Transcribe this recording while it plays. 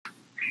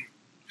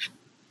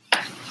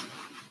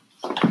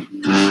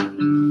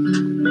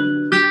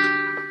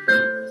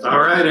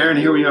right, Aaron,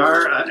 here we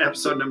are,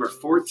 episode number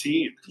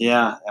 14.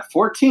 Yeah, at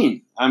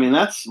 14. I mean,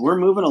 we're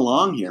moving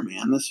along here,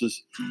 man. This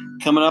is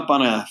coming up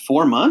on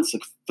 4 months, a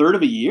third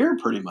of a year,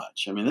 pretty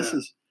much. I mean,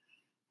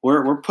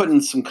 we're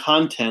putting some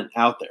content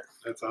out there.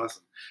 That's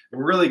awesome. And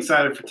we're really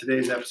excited for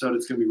today's episode.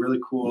 It's going to be really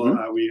cool.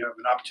 Mm-hmm. We have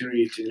an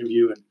opportunity to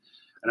interview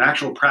an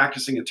actual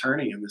practicing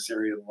attorney in this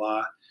area of the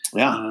law.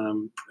 Yeah.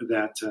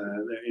 That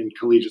in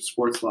collegiate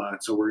sports law.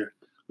 So we're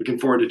looking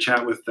forward to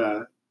chat with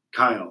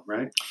Kyle,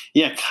 right?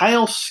 Yeah,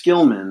 Kyle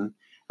Skillman,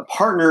 a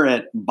partner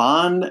at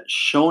Bond,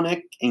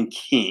 Schoeneck and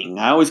King.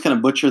 I always kind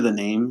of butcher the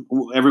name.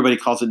 Everybody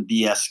calls it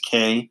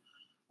BSK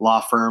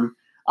law firm.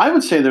 I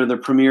would say they're the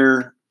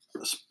premier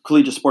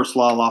collegiate sports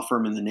law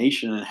firm in the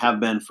nation and have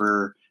been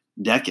for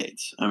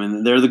decades. I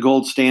mean, they're the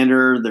gold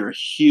standard. They're a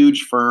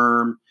huge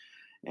firm,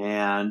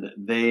 and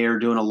they are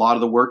doing a lot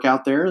of the work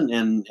out there, and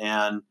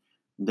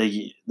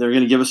they're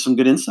going to give us some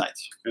good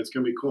insights. It's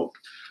going to be cool.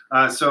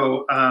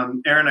 So,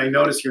 Aaron, I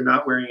noticed you're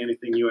not wearing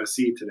anything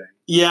USC today.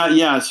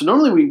 Yeah. So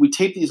normally we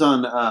tape these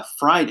on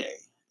Friday.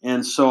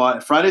 And so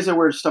Fridays I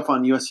wear stuff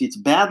on USC. It's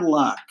bad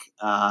luck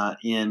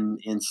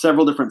in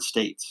several different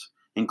states,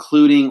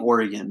 including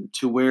Oregon,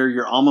 to wear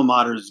your alma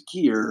mater's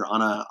gear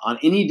on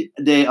any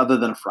day other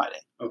than a Friday.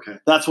 Okay.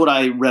 That's what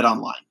I read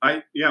online.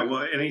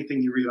 Well,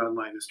 anything you read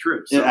online is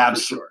true. So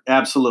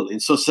Absolutely.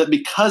 And so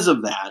because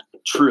of that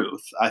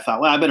truth, I thought,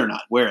 well, I better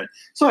not wear it.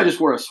 So I just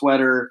wore a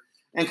sweater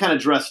and kind of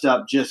dressed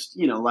up just,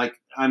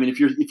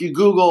 if you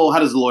Google how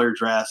does a lawyer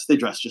dress, they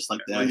dress just like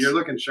this. Well, you're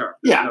looking sharp.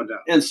 Yeah. No doubt.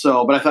 And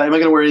so, but I thought, am I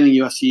going to wear anything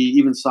USC,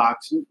 even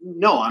socks?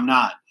 No, I'm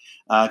not,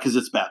 because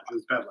it's bad luck.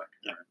 It's bad luck.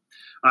 Yeah.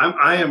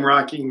 I am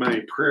rocking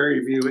my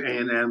Prairie View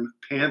A&M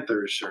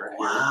Panthers shirt.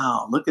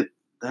 Wow, look at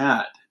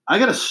that. I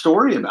got a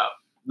story about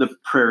the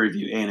Prairie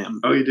View A&M.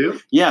 Oh, you do?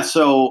 Yeah,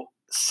 so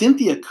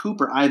Cynthia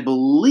Cooper, I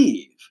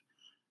believe,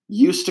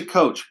 used to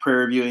coach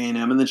Prairie View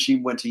A&M, and then she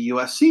went to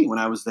USC when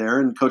I was there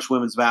and coached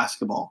women's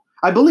basketball.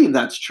 I believe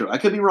that's true. I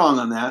could be wrong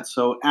on that,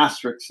 so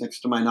asterisk next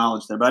to my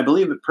knowledge there. But I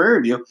believe at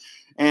Prairie View,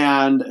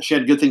 and she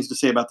had good things to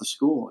say about the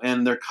school,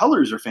 and their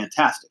colors are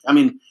fantastic. I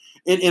mean,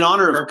 in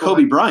honor of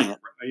Kobe Bryant.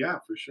 Yeah,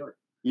 for sure.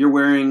 You're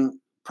wearing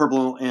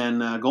purple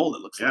and gold,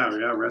 it looks like.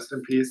 Yeah, rest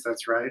in peace.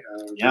 That's right.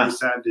 Very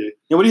sad day.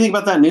 Yeah, what do you think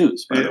about that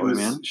news, by the way, was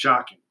man?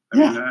 Shocking. I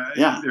mean,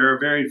 there are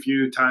very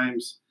few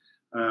times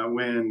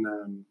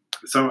when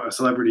a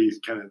celebrity's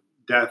kind of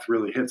death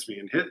really hits me,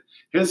 and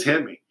his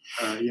hit me.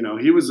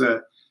 He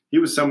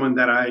was someone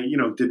that I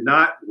did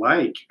not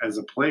like as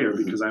a player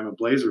because I'm a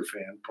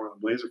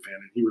Portland Blazer fan,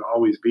 and he would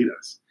always beat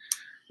us.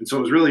 And so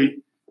it was really,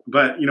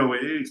 but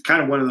it's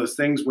kind of one of those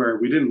things where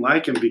we didn't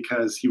like him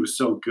because he was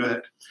so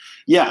good.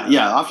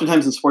 Yeah.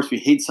 Oftentimes in sports, if you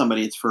hate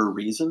somebody, it's for a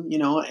reason,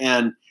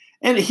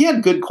 and he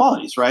had good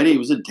qualities, right? He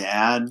was a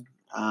dad,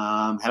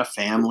 had a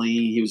family.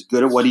 He was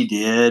good at what he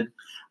did.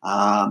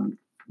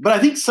 But I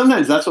think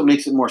sometimes that's what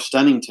makes it more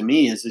stunning to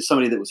me is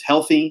somebody that was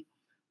healthy,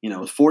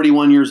 was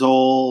 41 years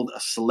old, a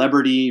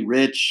celebrity,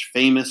 rich,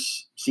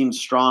 famous, seemed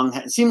strong.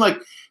 It seemed like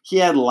he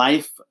had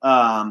life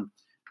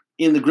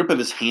in the grip of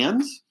his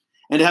hands.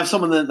 And to have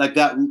someone like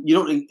that, you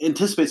don't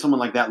anticipate someone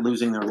like that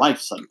losing their life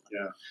suddenly.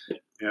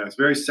 Yeah, it's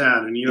very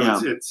sad. And,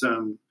 it's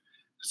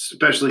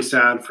especially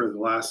sad for the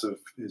loss of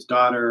his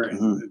daughter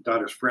and his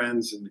daughter's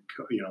friends and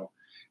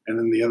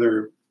then the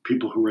other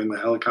people who were in the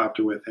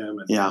helicopter with him.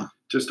 And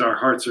just our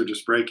hearts are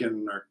just breaking,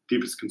 and our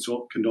deepest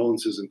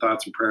condolences and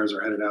thoughts and prayers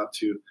are headed out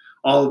to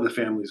all of the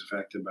families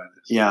affected by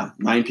this. Yeah,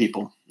 9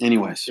 people.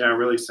 Anyways. Yeah,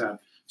 really sad.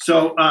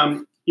 So,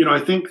 I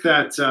think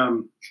that,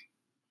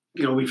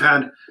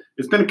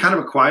 it's been kind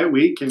of a quiet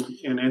week in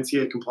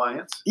NCAA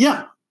compliance.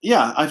 Yeah,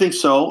 I think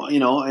so.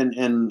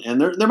 And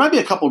there might be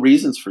a couple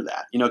reasons for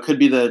that. It could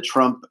be the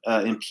Trump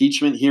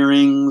impeachment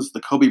hearings,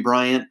 the Kobe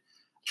Bryant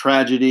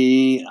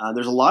tragedy.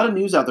 There's a lot of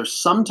news out there.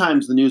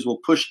 Sometimes the news will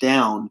push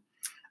down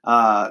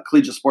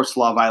collegiate sports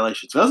law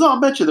violations. So I'll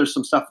bet you there's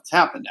some stuff that's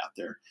happened out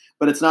there,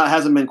 but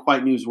hasn't been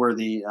quite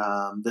newsworthy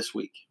this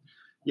week.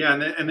 Yeah,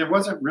 and there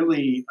wasn't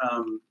really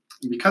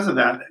because of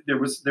that. There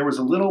was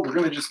a little. We're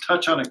going to just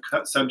touch on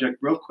a subject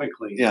real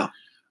quickly. Yeah,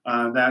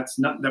 that's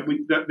not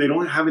that they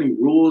don't have any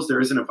rules.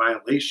 There isn't a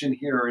violation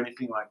here or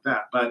anything like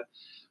that. But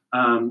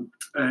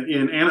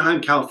in Anaheim,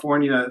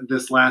 California,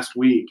 this last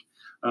week,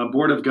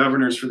 Board of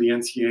Governors for the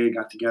NCAA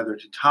got together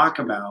to talk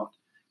about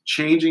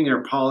changing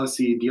their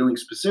policy dealing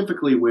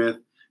specifically with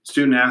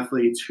student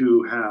athletes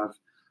who have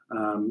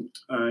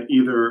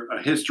either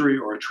a history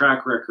or a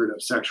track record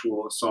of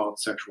sexual assault,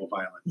 sexual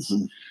violence.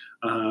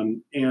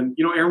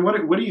 Mm-hmm. Aaron,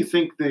 what do you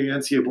think the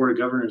NCAA Board of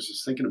Governors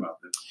is thinking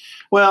about this?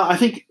 Well, I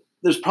think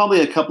there's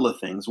probably a couple of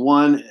things.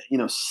 One,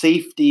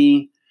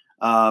 safety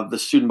of the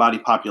student body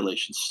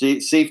population,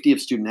 safety of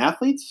student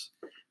athletes,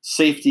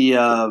 safety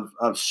of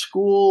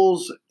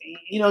schools.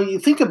 You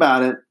think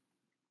about it,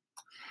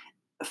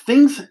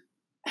 things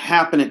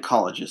happen at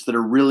colleges that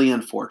are really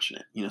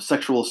unfortunate.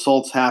 Sexual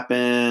assaults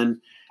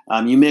happen.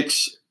 You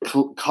mix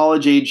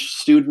college-age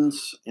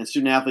students and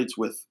student athletes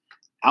with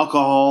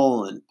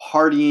alcohol and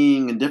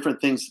partying and different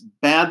things.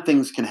 Bad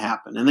things can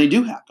happen, and they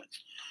do happen.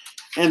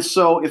 And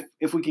so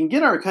if we can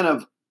get our kind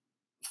of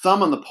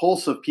thumb on the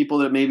pulse of people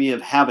that maybe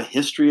have a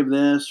history of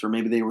this, or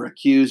maybe they were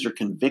accused or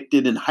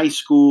convicted in high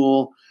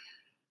school.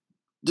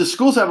 Do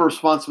schools have a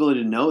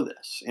responsibility to know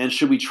this? And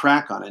should we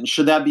track on it? And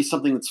should that be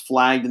something that's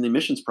flagged in the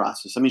admissions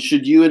process? I mean,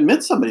 should you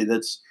admit somebody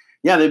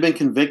they've been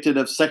convicted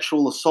of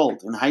sexual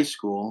assault in high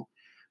school,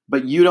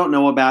 but you don't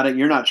know about it,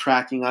 you're not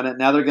tracking on it.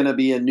 Now they're going to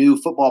be a new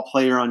football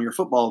player on your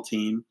football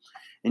team,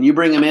 and you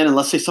bring them in, and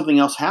let's say something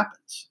else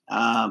happens.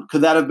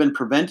 Could that have been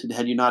prevented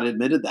had you not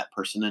admitted that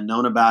person and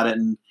known about it?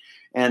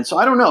 And so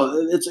I don't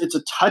know. It's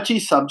a touchy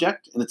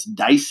subject, and it's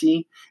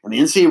dicey, and the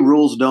NCAA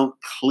rules don't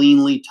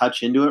cleanly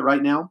touch into it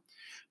right now.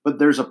 But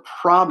there's a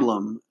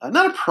problem.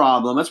 Not a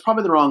problem. That's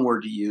probably the wrong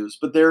word to use.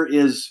 But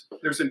there's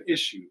an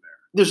issue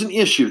there. There's an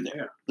issue there.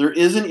 Yeah. There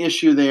is an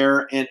issue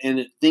there,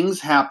 and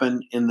things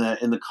happen in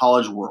the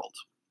college world,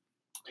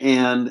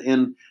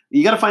 and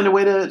you got to find a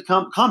way to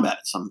combat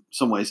it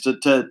some ways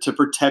to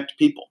protect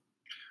people.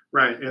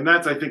 Right, and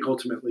that's, I think,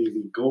 ultimately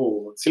the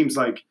goal. It seems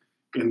like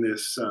in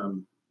this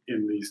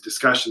in these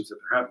discussions that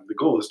they're having, the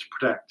goal is to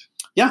protect.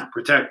 Yeah,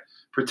 protect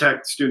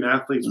student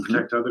athletes,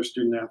 protect other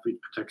student athletes,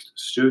 protect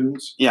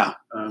students. Yeah,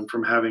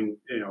 from having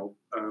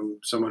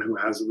someone who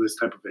has this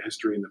type of a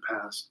history in the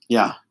past.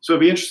 Yeah. So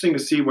it'd be interesting to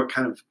see what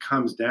kind of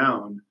comes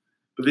down.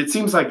 But it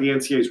seems like the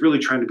NCAA is really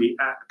trying to be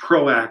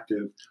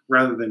proactive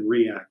rather than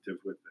reactive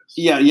with this.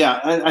 Yeah.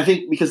 I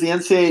think because the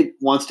NCAA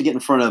wants to get in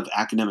front of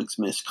academics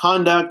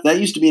misconduct. That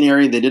used to be an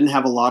area they didn't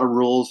have a lot of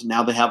rules.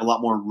 Now they have a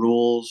lot more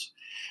rules.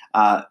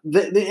 The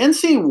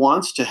NCAA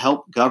wants to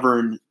help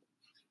govern,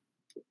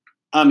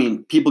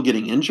 people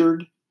getting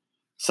injured,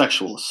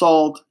 sexual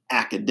assault,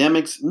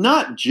 academics,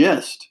 not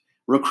just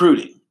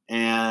recruiting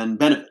and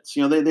benefits.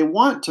 They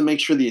want to make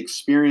sure the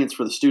experience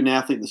for the student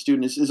athlete and the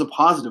student is a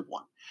positive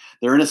one.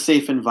 They're in a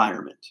safe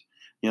environment.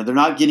 They're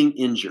not getting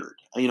injured.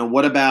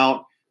 What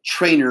about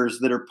trainers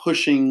that are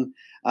pushing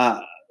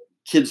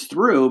kids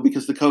through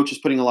because the coach is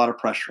putting a lot of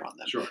pressure on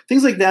them? Sure.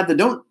 Things like that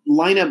don't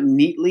line up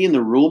neatly in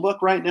the rule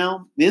book right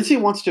now. The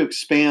NCAA wants to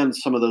expand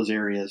some of those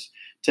areas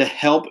to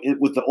help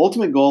with the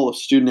ultimate goal of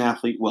student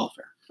athlete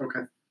welfare.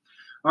 Okay.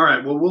 All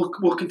right. Well,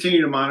 we'll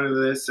continue to monitor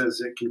this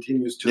as it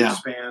continues to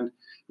expand.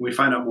 When we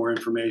find out more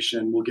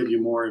information, we'll give you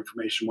more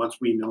information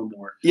once we know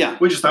more. Yeah.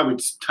 We just thought we'd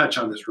touch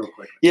on this real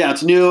quick. Yeah,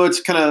 it's new. It's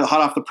kind of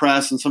hot off the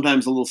press, and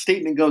sometimes a little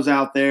statement goes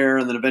out there,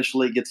 and then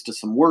eventually it gets to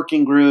some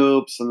working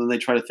groups, and then they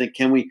try to think,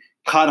 can we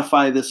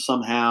codify this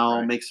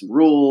somehow, make some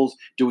rules?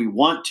 Do we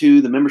want to?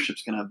 The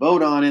membership's going to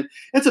vote on it.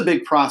 It's a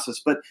big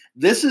process, but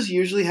this is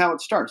usually how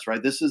it starts,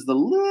 right? This is the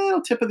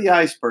little tip of the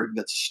iceberg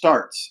that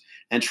starts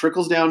and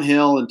trickles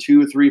downhill, and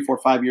 2, 3, 4,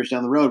 5 years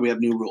down the road, we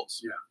have new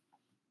rules. Yeah.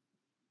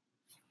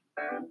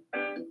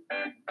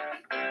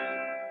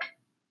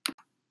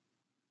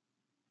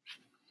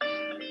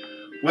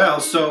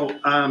 Well, so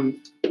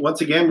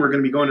once again, we're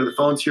going to be going to the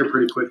phones here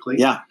pretty quickly.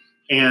 Yeah.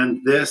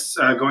 And this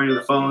going to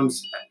the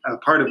phones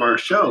part of our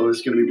show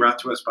is going to be brought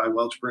to us by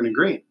Welch, Burn &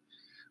 Green.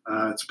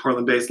 It's a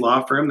Portland-based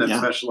law firm that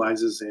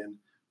specializes in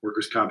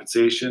workers'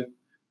 compensation,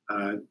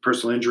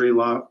 personal injury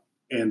law,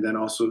 and then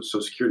also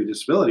Social Security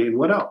disability. And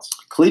what else?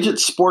 Collegiate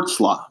sports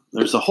law.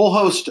 There's a whole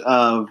host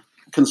of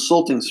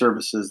consulting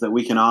services that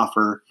we can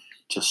offer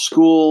to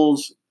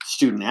schools,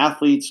 student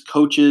athletes,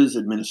 coaches,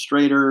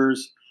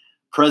 administrators,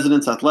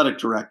 presidents, athletic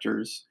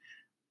directors.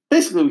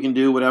 Basically, we can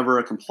do whatever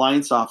a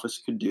compliance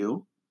office could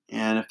do.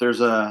 And if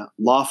there's a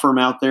law firm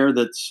out there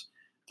that's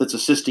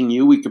assisting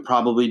you, we could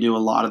probably do a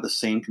lot of the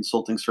same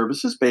consulting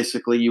services.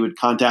 Basically, you would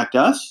contact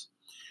us,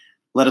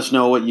 let us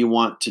know what you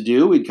want to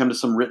do. We'd come to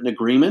some written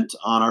agreement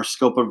on our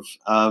scope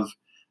of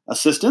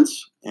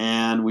assistance,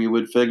 and we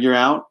would figure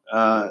out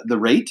the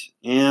rate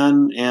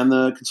and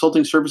the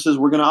consulting services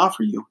we're going to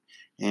offer you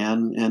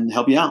and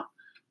help you out.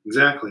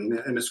 Exactly.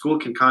 And the school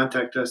can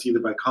contact us either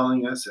by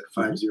calling us at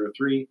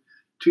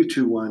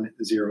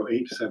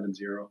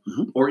 503-221-0870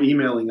 or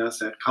emailing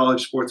us at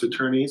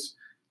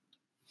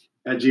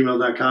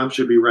collegesportsattorneys@gmail.com.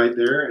 Should be right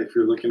there if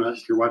you're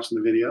watching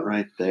the video.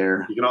 Right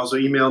there. You can also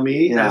email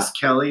me,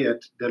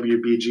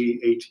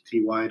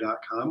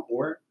 skelly@wbgatty.com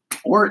or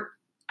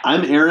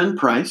I'm Aaron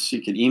Price.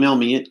 You can email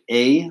me at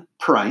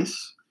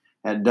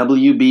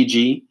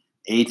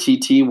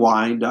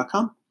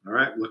aprice@wbgatty.com. All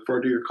right. Look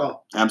forward to your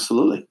call.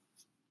 Absolutely.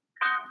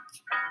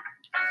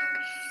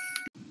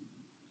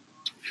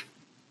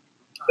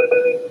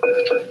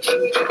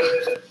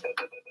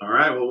 All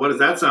right. Well, what does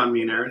that sound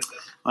mean, Aaron?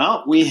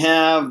 Well, we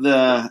have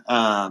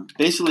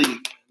basically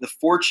the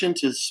fortune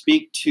to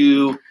speak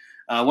to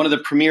one of the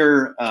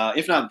premier,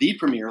 if not the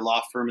premier,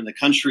 law firm in the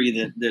country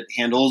that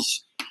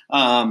handles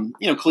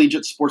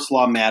collegiate sports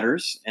law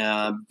matters,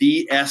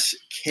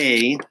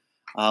 BSK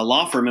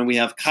law firm, and we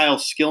have Kyle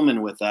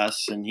Skillman with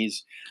us, and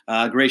he's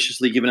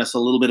graciously given us a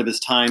little bit of his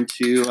time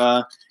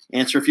to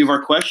answer a few of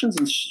our questions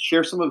and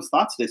share some of his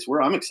thoughts today. So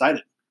I'm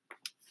excited.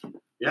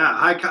 Yeah.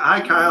 Hi,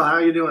 Kyle. How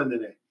are you doing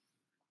today?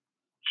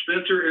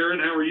 Spencer, Aaron,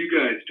 how are you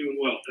guys? Doing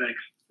well,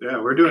 thanks. Yeah,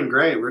 we're doing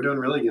great. We're doing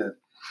really good.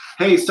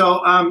 Hey,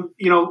 so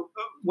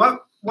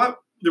what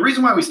the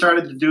reason why we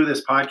started to do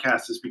this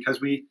podcast is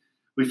because we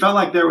we felt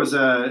like there was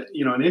an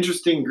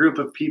interesting group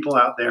of people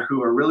out there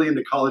who are really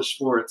into college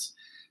sports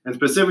and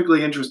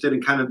specifically interested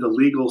in kind of the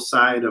legal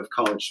side of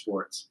college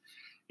sports.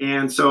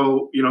 And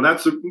so,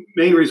 that's the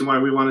main reason why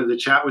we wanted to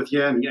chat with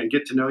you and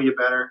get to know you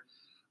better.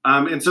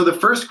 And so the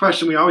first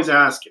question we always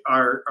ask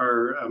our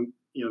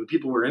the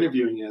people we're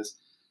interviewing is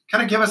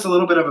kind of give us a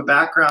little bit of a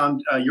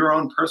background, your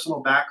own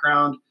personal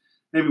background,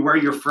 maybe where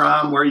you're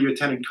from, where you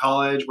attended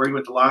college, where you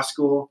went to law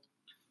school,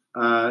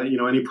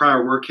 any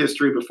prior work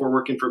history before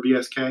working for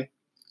BSK.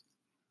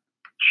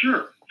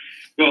 Sure.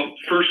 Well,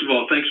 first of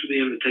all, thanks for the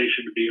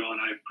invitation to be on.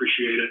 I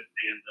appreciate it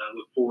and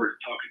look forward to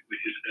talking with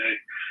you today.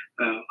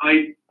 I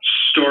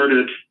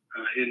started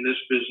in this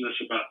business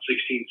about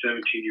 16,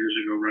 17 years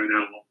ago, right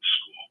out of law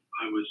school.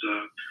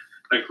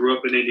 I grew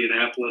up in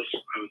Indianapolis.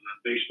 I was a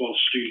baseball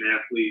student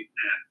athlete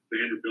at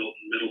Vanderbilt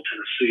in Middle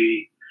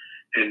Tennessee,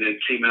 and then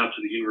came out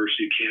to the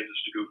University of Kansas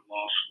to go to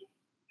law school.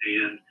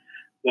 And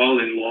while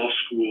in law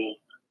school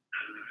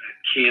at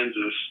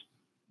Kansas,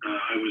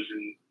 I was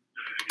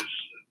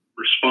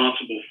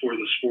responsible for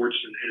the Sports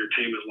and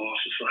Entertainment Law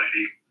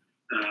Society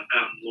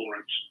out in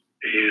Lawrence.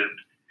 And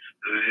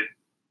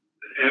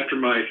after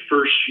my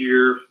first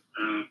year,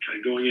 kind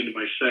of going into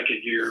my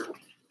second year,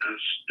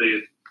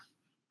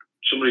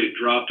 somebody had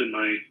dropped in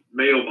my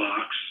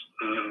mailbox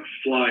a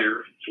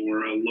flyer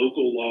for a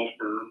local law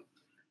firm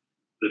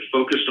that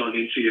focused on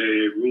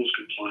NCAA rules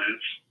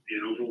compliance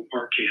in Overland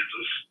Park,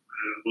 Kansas,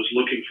 was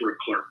looking for a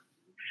clerk.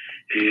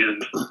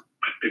 And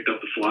I picked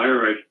up the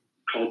flyer. I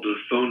called the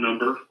phone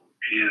number,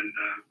 and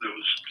that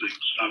was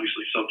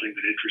obviously something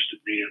that interested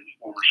me as a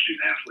former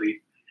student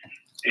athlete.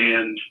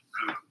 And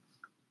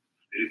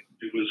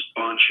it was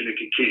Bond, Shinnick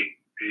 & King,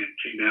 and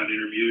came down and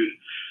interviewed.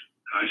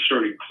 I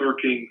started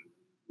clerking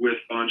with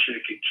Bond,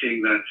 Shinnick &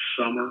 King that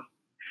summer,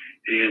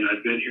 and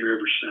I've been here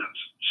ever since.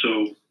 So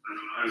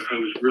I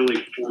was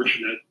really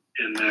fortunate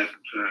in that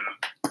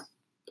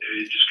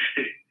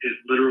it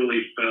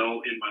literally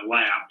fell in my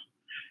lap.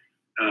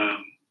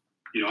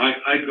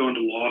 I'd gone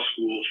to law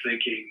school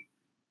thinking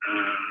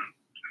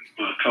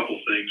a couple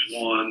things.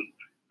 One,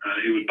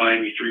 it would buy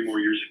me 3 more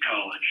years of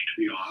college,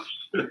 to be honest.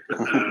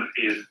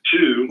 And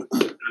 2,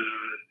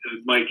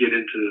 it might get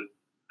into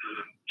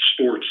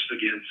sports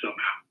again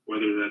somehow,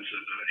 whether that's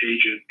as an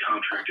agent,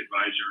 contract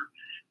advisor,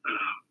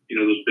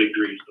 those big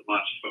dreams that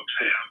lots of folks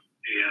have.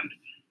 And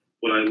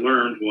what I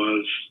learned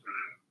was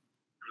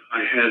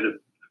I had a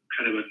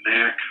kind of a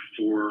knack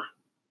for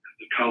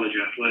the college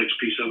athletics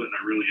piece of it, and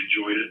I really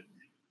enjoyed it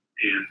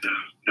and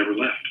never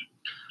left.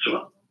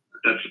 So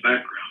that's the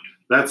background.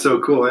 That's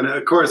so cool. And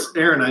of course,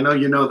 Aaron, I know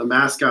you know the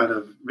mascot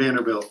of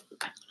Vanderbilt.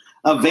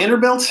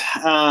 Vanderbilt?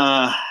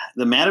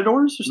 The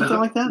Matadors or something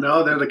like that?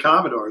 No, they're the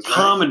Commodores. Right?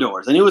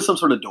 Commodores. I knew it was some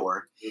sort of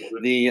door.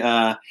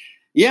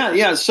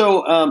 Yeah.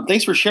 So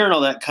thanks for sharing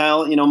all that,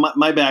 Kyle.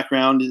 My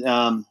background,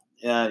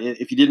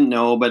 if you didn't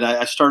know, but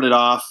I started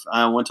off,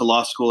 I went to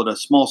law school at a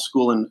small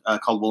school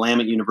called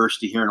Willamette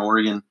University here in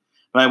Oregon.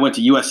 But I went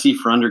to USC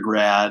for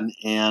undergrad.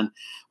 And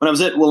when I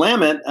was at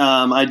Willamette,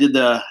 I did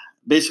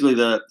basically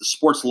the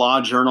Sports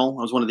Law Journal.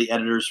 I was one of the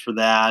editors for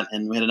that.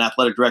 And we had an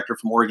athletic director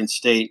from Oregon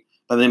State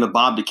by the name of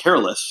Bob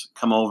DeCarolis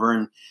come over.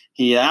 And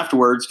he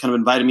afterwards kind of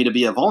invited me to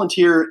be a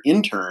volunteer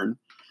intern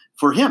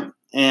for him.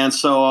 And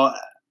so I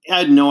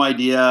had no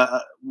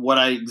idea what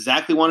I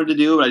exactly wanted to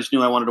do, but I just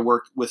knew I wanted to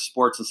work with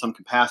sports in some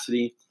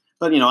capacity.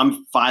 But,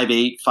 I'm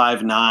 5'8",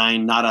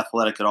 5'9", not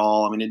athletic at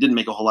all. I mean, it didn't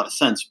make a whole lot of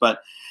sense.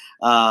 But,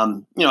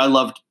 I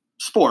loved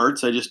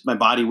sports. My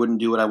body wouldn't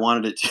do what I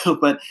wanted it to.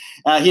 But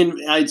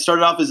I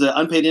started off as an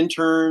unpaid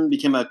intern,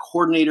 became a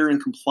coordinator in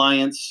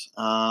compliance.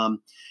 And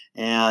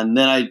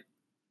then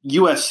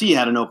USC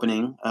had an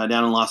opening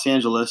down in Los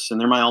Angeles,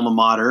 and they're my alma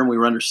mater, and we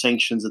were under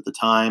sanctions at the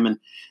time. And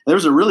there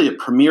was a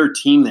premier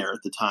team there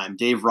at the time: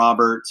 Dave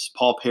Roberts,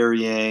 Paul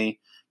Perrier,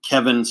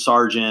 Kevin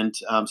Sargent,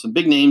 some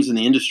big names in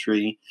the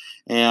industry.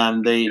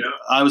 And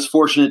I was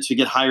fortunate to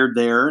get hired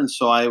there, and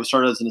so I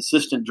started as an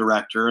assistant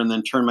director, and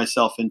then turned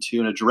myself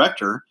into a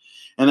director.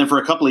 And then for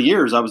a couple of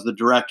years, I was the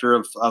director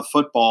of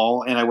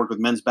football, and I worked with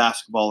men's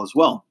basketball as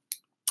well,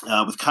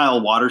 with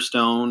Kyle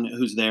Waterstone,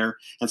 who's there,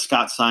 and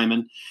Scott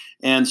Simon.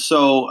 And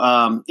so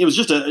it was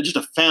just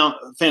a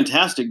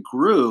fantastic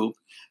group.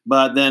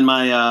 But then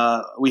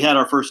we had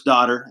our first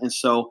daughter, and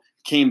so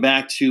came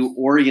back to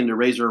Oregon to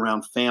raise her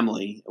around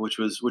family, which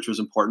was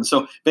important.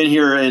 So been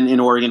here in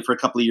Oregon for a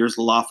couple of years,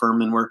 the law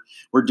firm, and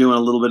we're doing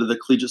a little bit of the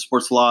collegiate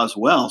sports law as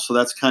well. So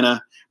that's kind of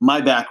my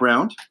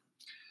background.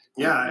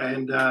 Yeah,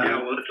 and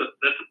well, that's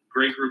a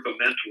great group of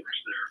mentors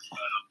there.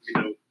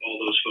 We know all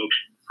those folks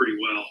pretty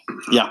well.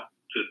 Yeah.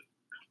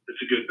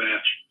 It's a good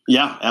batch.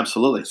 Yeah,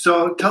 absolutely.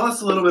 So tell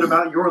us a little bit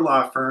about your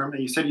law firm.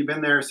 You said you've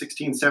been there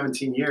 16,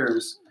 17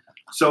 years.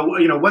 So,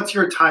 what's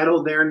your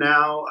title there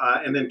now?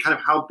 And then kind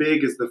of how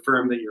big is the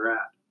firm that you're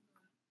at?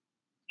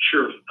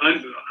 Sure.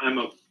 I'm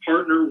a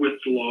partner with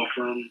the law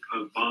firm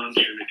of Bond,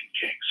 Shinnick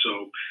 & King.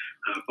 So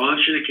Bond,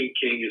 Shinnick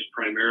 & King is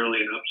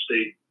primarily an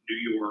upstate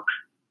New York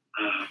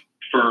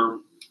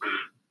firm,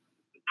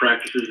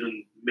 practices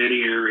in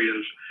many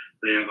areas.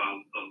 They have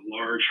a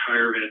large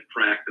higher ed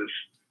practice,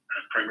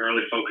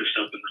 primarily focused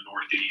up in the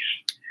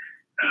Northeast.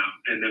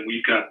 And then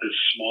we've got this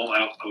small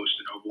outpost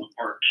in Overland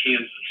Park,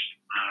 Kansas,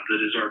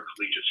 that is our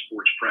collegiate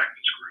sports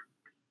practice group.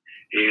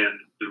 And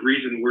the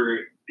reason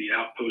we're the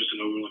outpost in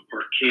Overland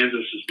Park,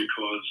 Kansas, is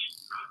because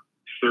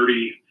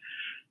 30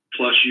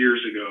 plus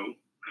years ago,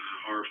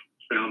 our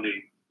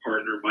founding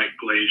partner, Mike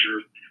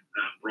Glazier,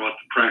 brought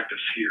the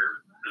practice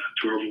here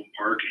to Overland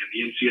Park, and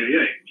the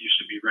NCAA used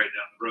to be right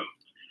down the road.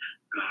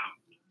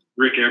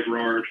 Rick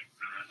Everard,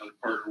 another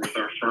partner with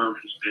our firm,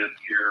 has been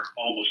here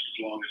almost as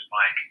long as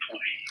Mike,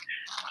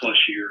 20 plus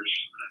years,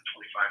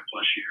 25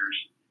 plus years.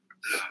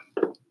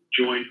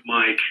 Joined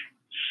Mike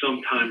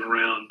sometime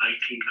around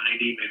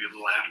 1990, maybe a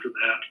little after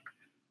that.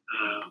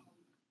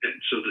 And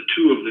so the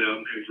two of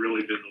them have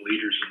really been the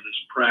leaders of this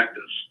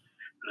practice.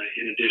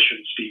 In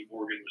addition, Steve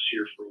Morgan was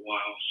here for a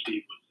while.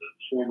 Steve was the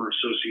former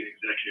associate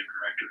executive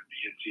director of the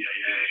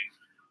NCAA.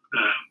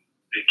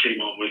 And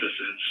came on with us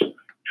as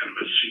kind of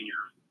a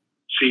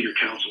senior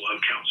counsel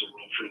of counsel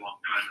role for a long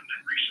time, and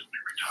then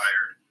recently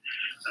retired.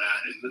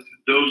 And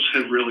those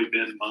have really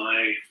been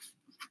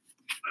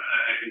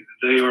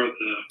they are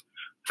the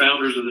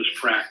founders of this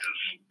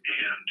practice,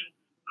 and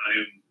I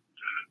am,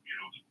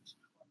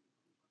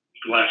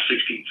 the last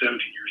 16, 17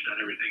 years,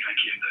 done everything I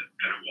can to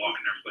kind of walk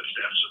in their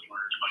footsteps and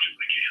learn as much as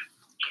I can.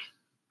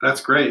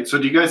 That's great. So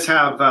do you guys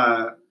have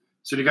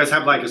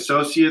like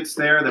associates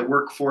there that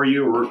work for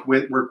you or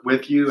work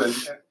with you? And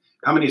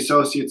how many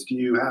associates do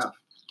you have?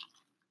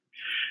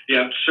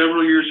 Yeah,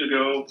 several years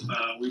ago,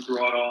 we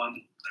brought on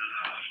a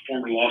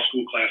former law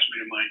school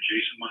classmate of mine,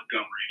 Jason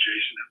Montgomery.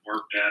 Jason had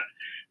worked at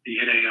the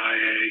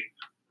NAIA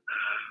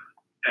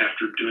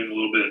after doing a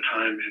little bit of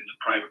time in the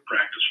private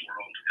practice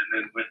world, and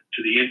then went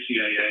to the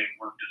NCAA and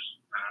worked as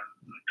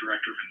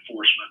director of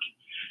enforcement,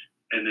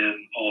 and then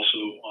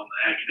also on the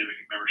academic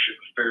and membership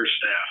affairs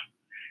staff.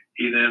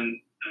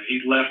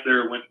 He left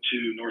there, went to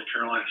North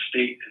Carolina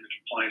State in the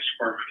compliance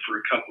department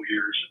for a couple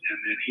years, and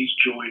then he's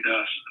joined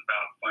us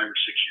about 5 or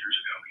 6 years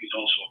ago. He's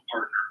also a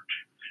partner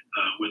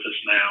with us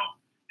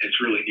now. It's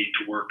really neat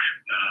to work,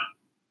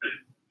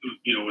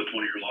 with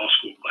one of your law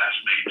school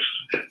classmates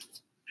and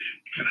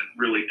kind of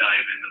really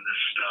dive into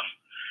this stuff.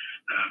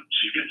 So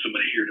you get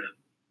somebody here to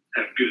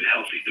have good,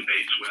 healthy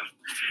debates with.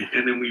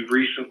 And then we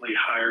recently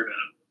hired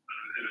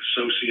an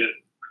associate,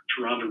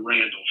 Taronda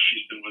Randall.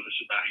 She's been with us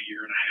about a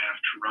year and a half.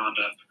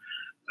 Taronda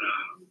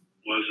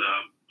was a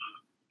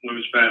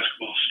women's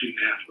basketball student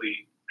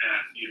athlete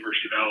at the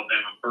University of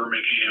Alabama,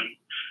 Birmingham,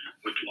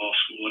 went to law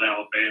school at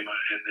Alabama,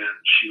 and then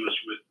she was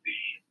with the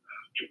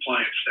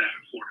compliance staff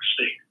at Florida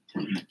State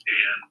and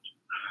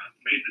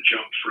made the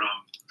jump from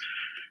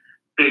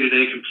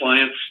day-to-day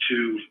compliance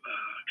to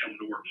coming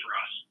to work for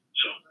us.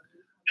 So,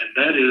 and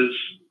that is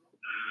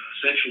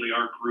essentially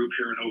our group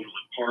here in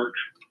Overland Park.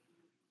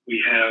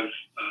 We have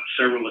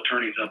several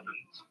attorneys up in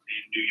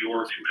New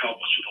York who help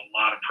us with a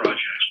lot of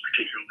projects,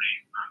 particularly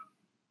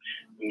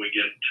when we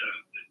get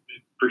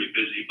pretty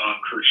busy. Bob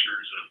Kirchner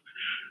is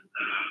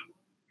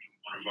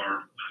one of our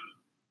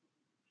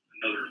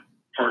another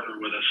partner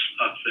with us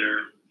up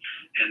there,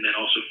 and then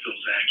also Phil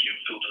Zacchio.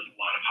 Phil does a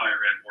lot of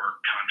higher ed work,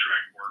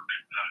 contract work,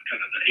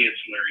 kind of the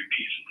ancillary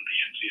pieces of the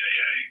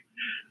NCAA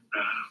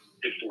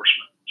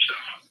enforcement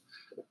stuff.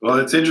 Well,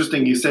 it's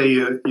interesting. You say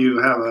you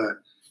have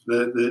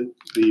the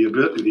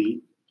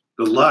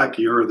luck,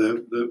 or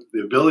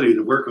the ability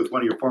to work with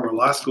one of your former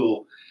law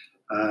school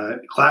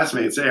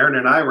classmates. Aaron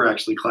and I were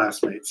actually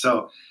classmates,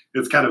 so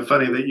it's kind of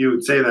funny that you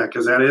would say that,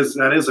 because that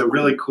is a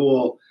really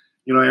cool.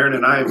 Aaron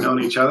and I have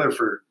known each other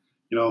for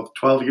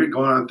 12 years,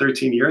 going on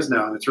 13 years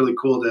now, and it's really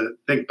cool to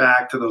think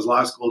back to those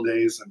law school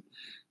days and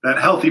that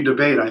healthy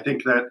debate. I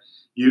think that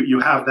you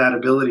have that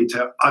ability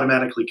to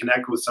automatically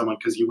connect with someone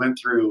because you went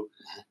through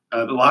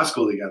the law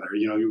school together.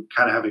 You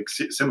kind of have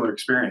a similar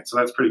experience, so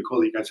that's pretty cool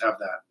that you guys have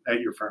that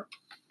at your firm.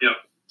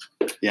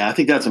 Yep. Yeah, I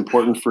think that's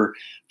important for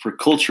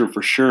culture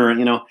for sure.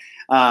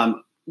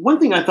 One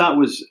thing I thought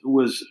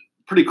was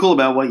pretty cool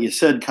about what you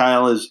said,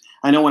 Kyle, is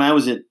I know when I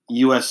was at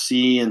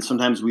USC, and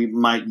sometimes we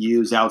might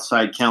use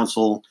outside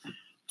counsel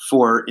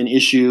for an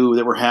issue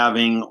that we're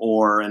having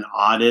or an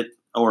audit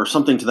or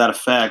something to that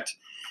effect.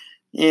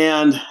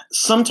 And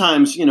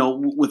sometimes,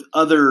 with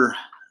other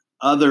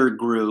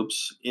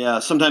groups,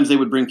 sometimes they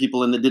would bring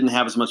people in that didn't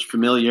have as much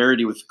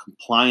familiarity with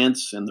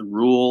compliance and the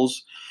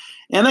rules.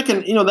 And that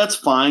can, that's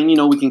fine.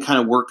 We can kind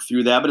of work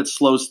through that, but it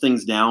slows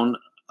things down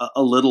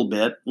a little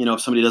bit.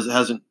 If somebody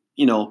hasn't,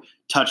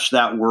 touched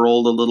that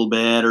world a little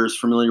bit or is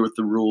familiar with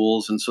the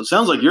rules. And so it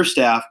sounds like your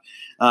staff,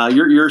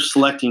 you're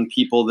selecting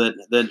people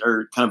that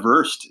are kind of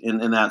versed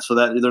in that, so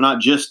that they're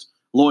not just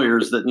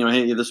lawyers that,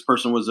 hey, this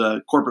person was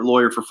a corporate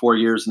lawyer for 4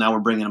 years, and now we're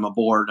bringing them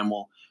aboard and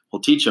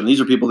we'll teach them. These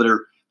are people that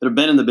have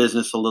been in the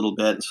business a little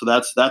bit. And so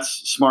that's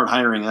smart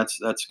hiring.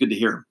 That's good to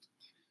hear.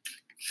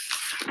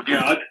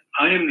 Yeah,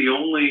 I am the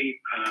only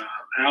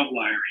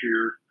outlier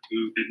here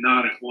who did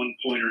not at one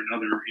point or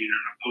another, either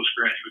in a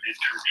postgraduate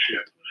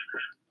internship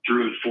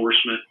through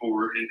enforcement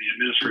or in the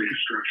administrative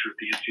structure at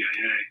the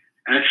NCAA,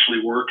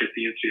 actually work at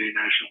the NCAA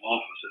national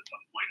office at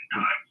some point in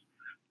time.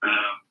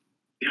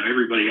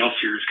 everybody else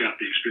here has got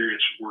the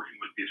experience of working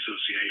with the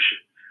association,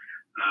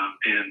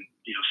 and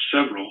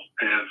several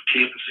have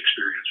campus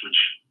experience,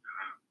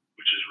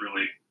 which is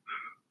really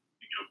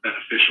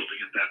beneficial to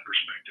get that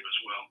perspective as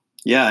well.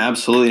 Yeah,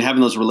 absolutely. And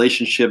having those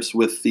relationships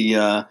with the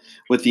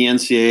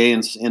NCAA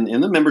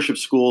and the membership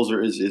schools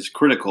is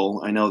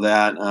critical. I know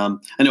that.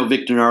 I know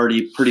Vic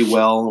Donardi pretty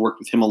well. I worked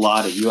with him a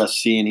lot at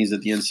USC, and he's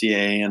at the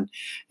NCAA.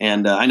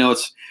 And I know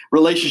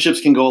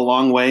relationships can go a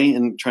long way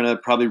in trying to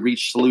probably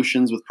reach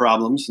solutions with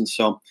problems. And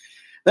so,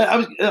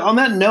 on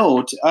that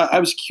note, I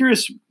was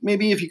curious,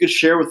 maybe if you could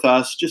share with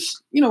us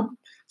just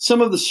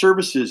some of the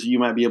services you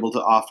might be able to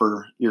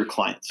offer your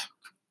clients.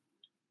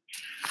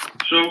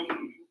 So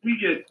we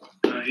get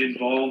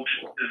involved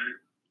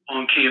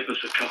on campus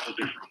a couple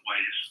different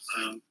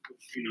ways.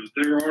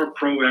 There are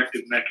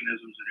proactive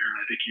mechanisms in there, and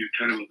I think you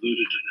kind of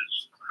alluded to this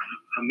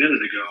a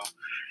minute ago.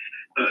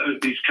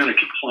 These kind of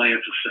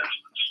compliance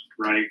assessments,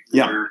 right?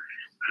 Yeah. Where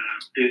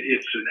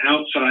it's an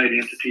outside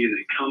entity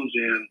that comes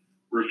in,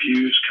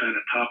 reviews kind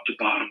of top to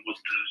bottom what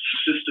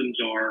the systems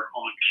are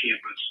on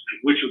campus and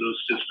which of those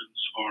systems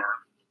are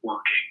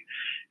working.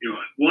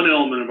 One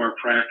element of our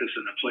practice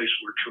and a place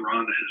where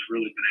Taronda has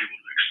really been able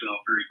to excel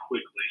very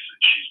quickly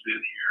since she's been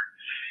here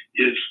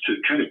is to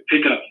kind of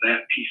pick up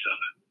that piece of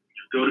it.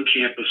 Go to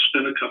campus,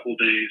 spend a couple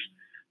days,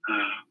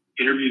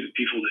 interview the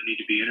people that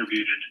need to be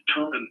interviewed, and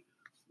determine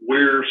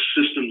where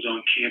systems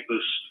on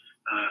campus,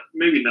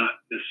 maybe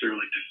not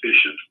necessarily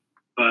deficient,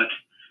 but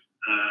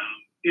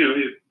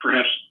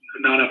perhaps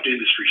not up to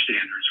industry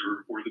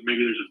standards, or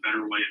maybe there's a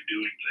better way of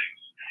doing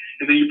things.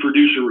 And then you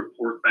produce a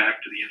report back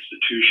to the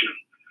institution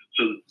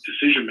so that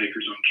decision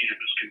makers on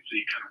campus can see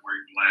kind of where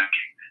you're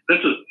lacking.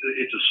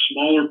 It's a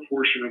smaller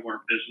portion of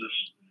our business,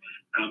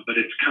 but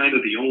it's kind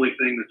of the only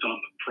thing that's on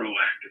the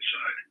proactive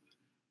side.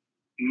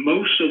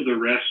 Most of the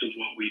rest of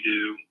what we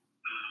do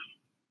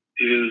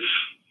is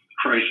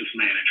crisis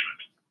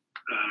management,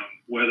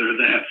 whether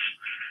that's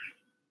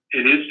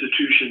an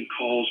institution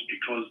calls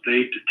because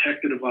they've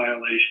detected a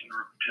violation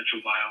or a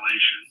potential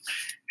violation,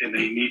 and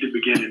they need to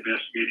begin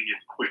investigating it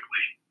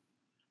quickly.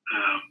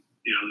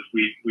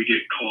 We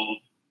get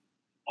called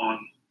on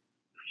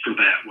for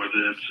that,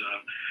 whether it's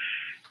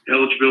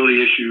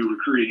eligibility issue,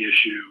 recruiting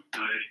issue,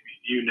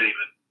 you name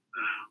it.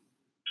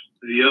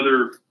 The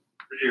other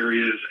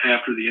area is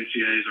after the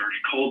NCAA has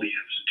already called the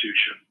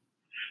institution,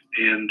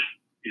 and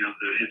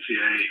the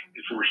NCAA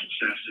enforcement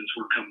staff says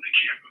we're coming to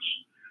campus.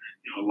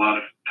 A lot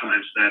of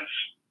times that's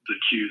the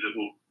cue that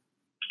will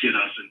get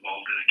us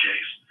involved in a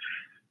case.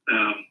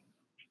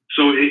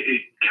 So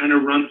it kind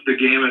of runs the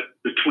gamut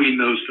between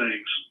those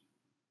things.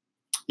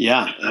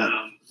 Yeah.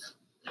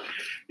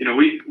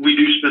 We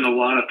do spend a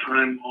lot of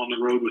time on the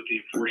road with the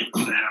enforcement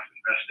staff,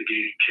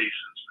 investigating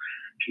cases,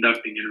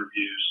 conducting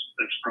interviews.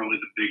 That's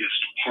probably the biggest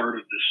part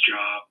of this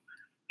job,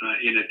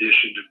 in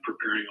addition to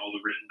preparing all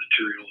the written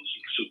materials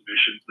and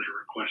submissions that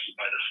are requested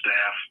by the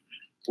staff,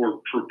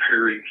 or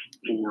preparing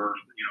for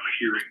a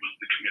hearing with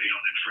the Committee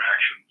on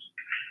Infractions.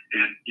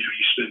 And you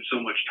spend so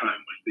much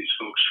time with these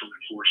folks from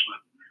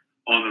enforcement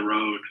on the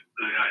road.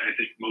 I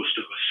think most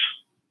of us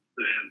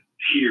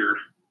here,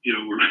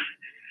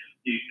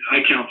 I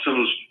count some of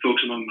those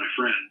folks among my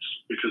friends,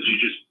 because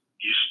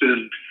you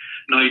spend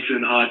nights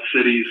in odd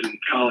cities and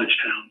college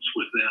towns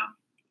with them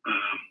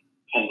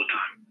all the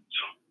time.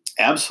 So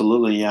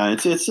absolutely, yeah.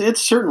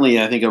 It's certainly,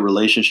 I think, a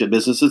relationship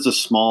business. It's a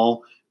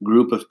small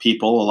group of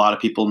people. A lot of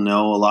people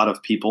know a lot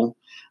of people,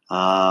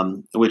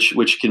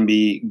 which can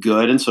be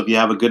good. And so if you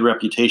have a good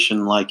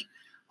reputation like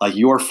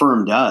your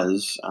firm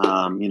does,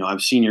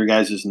 I've seen your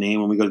guys' name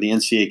when we go to the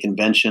NCAA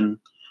convention.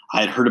 I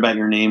had heard about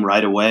your name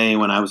right away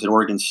when I was at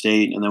Oregon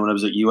State, and then when I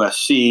was at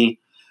USC.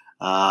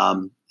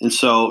 And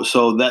so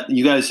that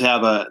you guys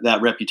have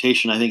that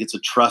reputation. I think it's a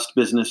trust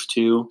business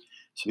too,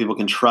 so people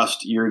can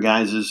trust your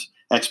guys'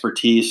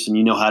 expertise,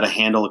 and how how to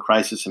handle a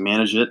crisis and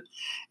manage it.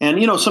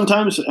 And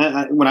sometimes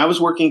when I was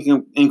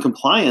working in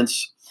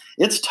compliance,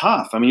 it's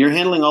tough. I mean, you're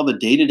handling all the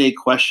day-to-day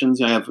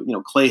questions. I have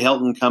Clay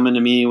Helton coming to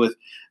me with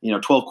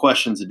 12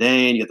 questions a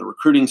day, and you get the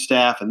recruiting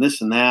staff and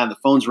this and that. The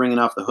phone's ringing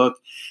off the hook.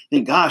 I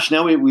think, gosh,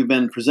 now we've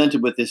been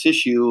presented with this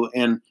issue,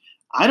 and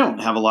I don't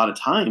have a lot of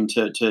time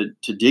to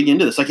dig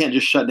into this. I can't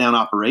just shut down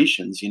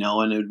operations,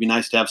 and it would be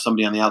nice to have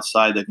somebody on the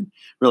outside that can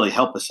really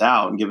help us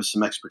out and give us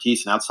some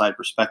expertise and outside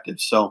perspective.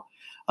 So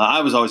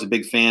I was always a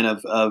big fan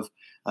of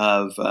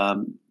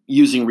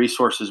using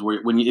resources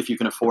if you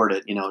can afford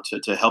it,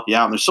 to help you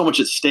out. And there's so much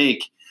at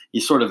stake, you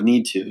sort of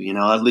need to,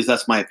 at least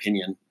that's my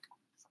opinion.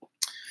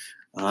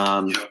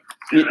 And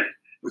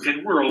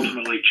we're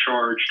ultimately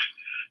charged,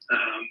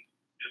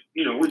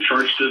 we're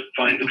charged to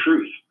find the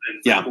truth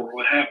and report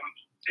what happened.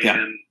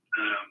 And,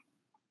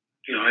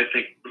 I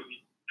think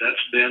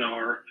that's been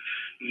our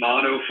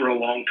motto for a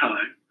long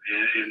time,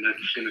 and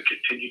that's going to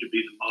continue to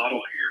be the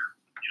model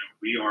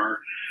here.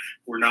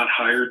 We're not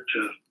hired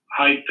to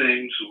hide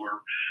things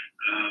or,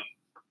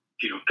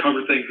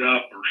 cover things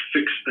up or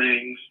fix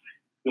things.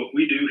 What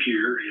we do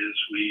here is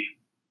we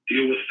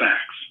deal with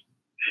facts,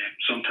 and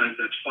sometimes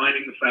that's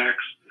finding the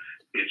facts.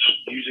 It's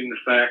using the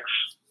facts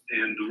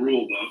and the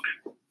rule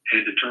book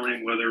and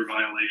determining whether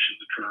violations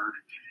occurred,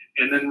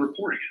 and then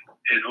reporting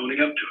it and owning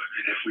up to it.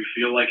 And if we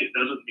feel like it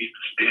doesn't meet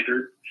the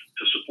standard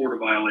to support a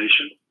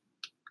violation,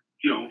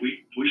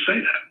 we say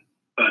that.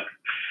 But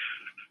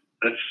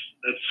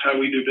that's how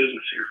we do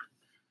business here.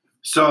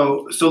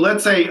 So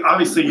let's say,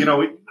 obviously, we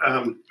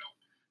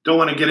don't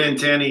want to get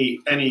into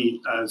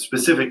any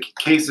specific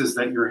cases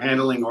that you're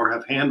handling or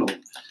have handled,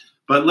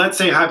 but let's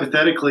say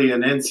hypothetically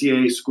an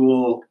NCAA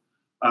school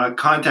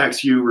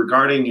contacts you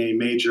regarding a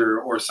major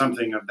or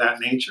something of that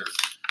nature.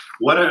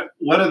 What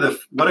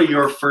are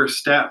your first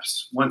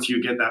steps once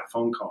you get that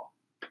phone call?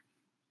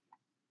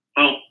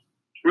 Well,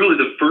 really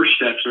the first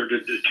steps are to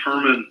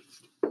determine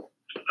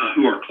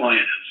who our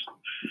client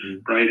is,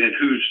 right, and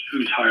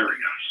who's hiring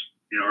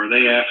us. Are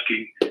they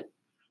asking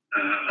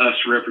us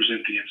to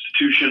represent the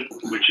institution,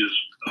 which is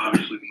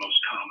obviously the most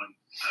common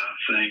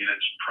thing, and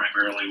it's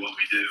primarily what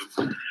we do.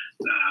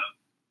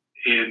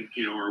 And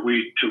are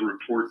we to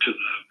report to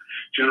the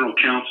general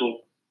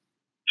counsel,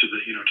 to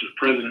the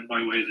president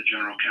by way of the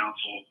general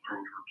counsel, or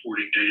are we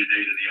reporting day to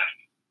day to the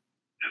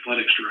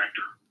athletics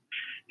director?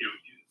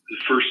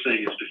 The first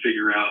thing is to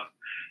figure out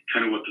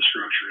kind of what the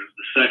structure is.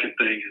 The second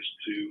thing is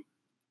to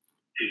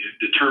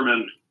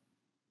determine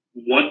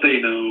what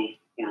they know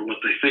or what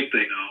they think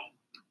they know,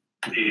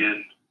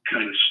 and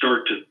kind of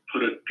start to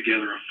put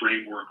together a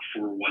framework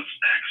for what's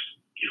next.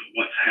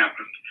 What's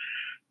happened.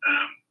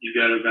 You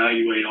got to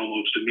evaluate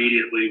almost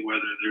immediately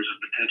whether there's a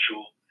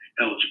potential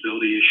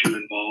eligibility issue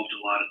involved.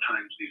 A lot of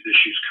times these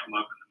issues come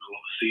up in the middle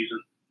of the season.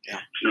 Yeah.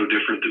 It's no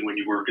different than when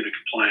you work in a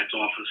compliance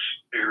office,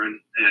 Aaron,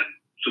 and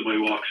somebody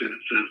walks in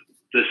and says,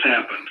 "This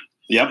happened."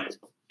 Yep.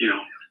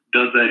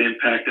 Does that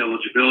impact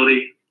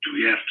eligibility? Do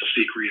we have to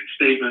seek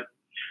reinstatement?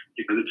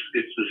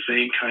 It's the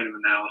same kind of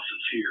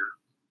analysis here.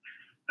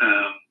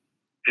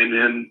 And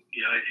then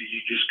you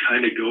just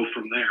kind of go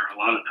from there. A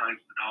lot of times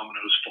the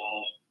dominoes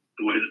fall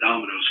the way the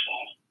dominoes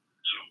fall.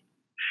 So,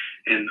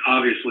 and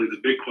obviously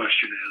the big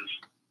question is,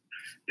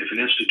 if an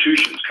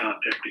institution is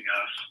contacting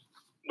us,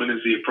 when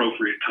is the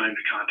appropriate time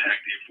to contact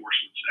the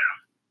enforcement staff?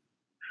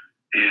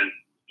 And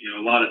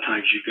a lot of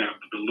times you've got to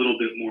put a little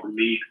bit more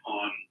meat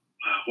on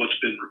what's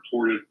been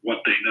reported,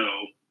 what they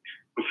know,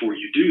 before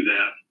you do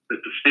that.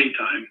 But at the same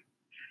time,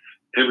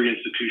 every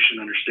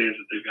institution understands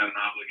that they've got an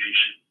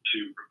obligation to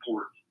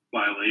report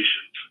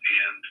violations,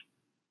 and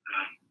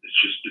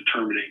it's just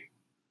determining,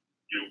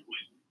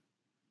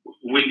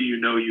 when do you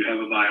know you have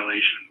a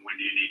violation, when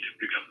do you need to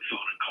pick up the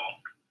phone and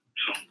call.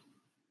 So,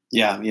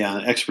 yeah,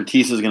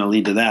 expertise is going to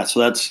lead to that. So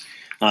that's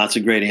a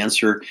great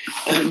answer.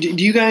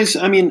 Do you guys?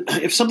 I mean,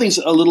 if something's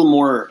a little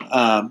more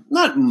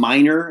not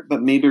minor,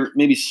 but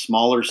maybe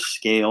smaller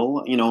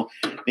scale,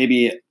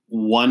 maybe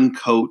one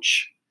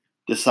coach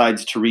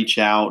decides to reach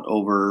out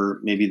over,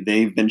 maybe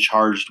they've been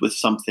charged with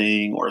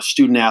something, or a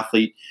student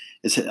athlete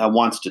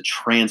wants to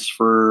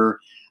transfer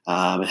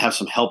and have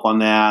some help on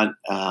that,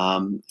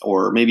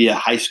 or maybe a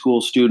high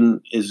school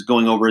student is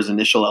going over his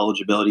initial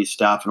eligibility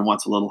stuff and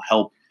wants a little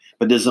help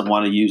but doesn't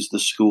want to use the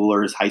school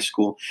or his high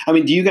school. I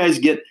mean, do you guys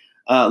get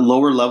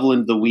lower level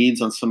into the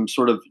weeds on some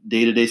sort of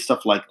day-to-day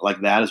stuff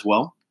like that as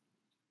well?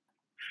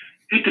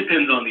 It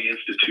depends on the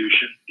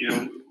institution.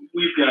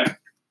 We've got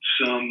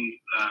some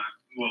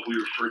what we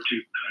refer to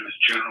kind of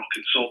general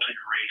consulting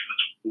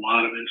arrangements with a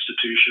lot of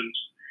institutions,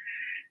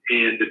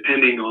 and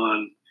depending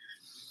on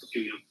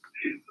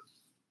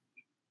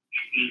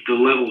the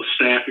level of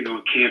staffing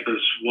on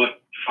campus,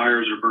 what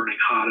fires are burning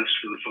hottest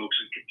for the folks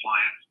in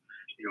compliance,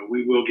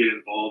 we will get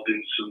involved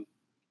in some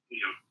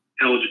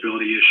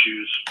eligibility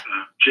issues.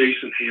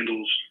 Jason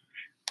handles,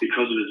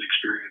 because of his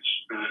experience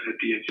at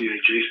the NCAA,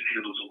 Jason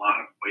handles a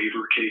lot of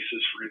waiver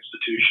cases for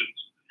institutions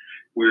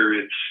where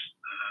it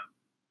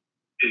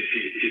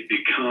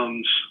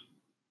becomes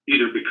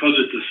either because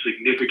it's a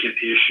significant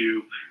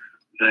issue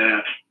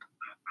that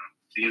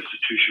the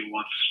institution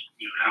wants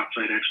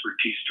outside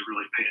expertise to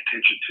really pay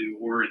attention to,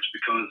 or it's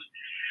because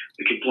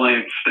the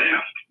compliance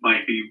staff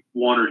might be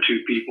one or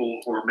two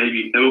people, or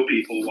maybe no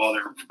people while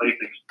they're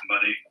replacing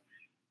somebody,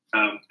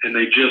 and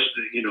they just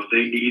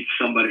they need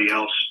somebody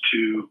else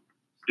to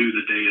do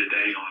the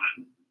day-to-day on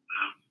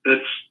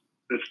it.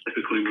 That's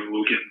typically when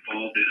we'll get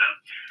involved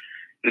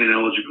in an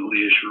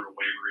eligibility issue or a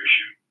waiver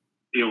issue.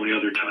 The only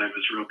other time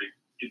is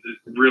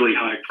really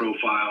high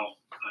profile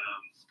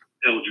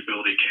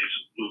eligibility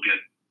cases.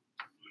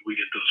 We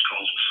get those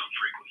calls with some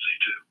frequency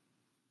too.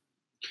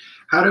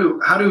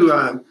 How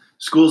do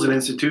schools and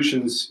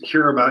institutions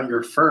hear about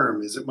your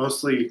firm? Is it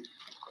mostly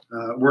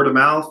word of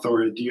mouth,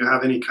 or do you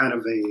have any kind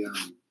of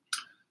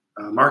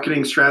a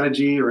marketing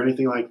strategy or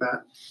anything like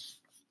that?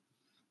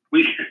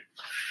 We've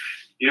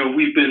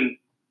been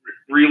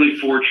really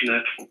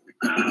fortunate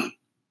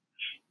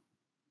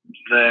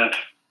that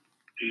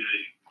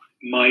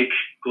Mike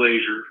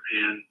Glazier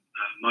and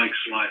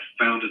Mike's Life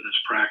founded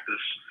this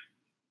practice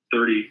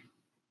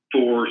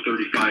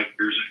 35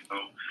 years ago,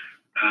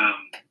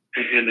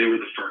 and they were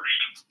the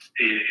first.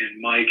 And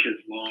Mike has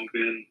long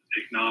been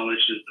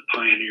acknowledged as the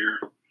pioneer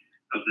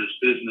of this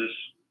business,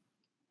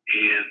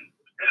 and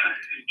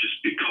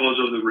just because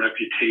of the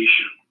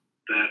reputation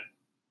that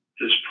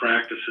this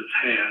practice has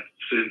had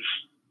since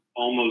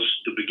almost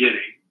the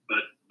beginning,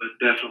 but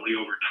definitely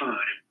over time.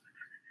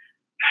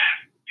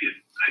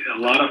 A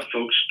lot of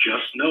folks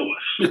just know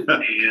us,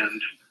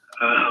 and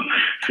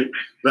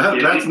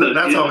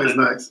that's always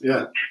nice.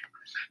 Yeah,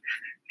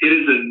 it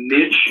is a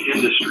niche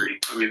industry.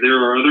 I mean, there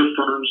are other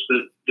firms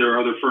that do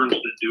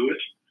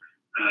it.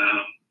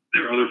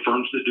 There are other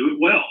firms that do it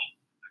well,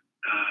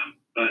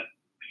 but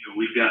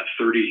we've got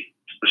 30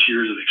 plus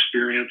years of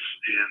experience,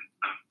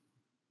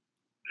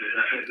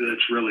 and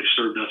that's really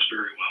served us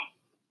very well.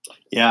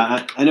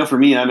 Yeah, I know for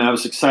me, I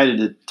was excited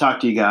to talk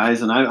to you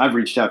guys, and I've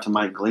reached out to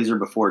Mike Glazer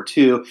before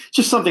too. It's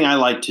just something I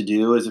like to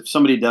do is if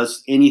somebody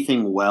does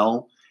anything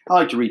well, I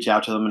like to reach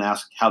out to them and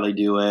ask how they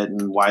do it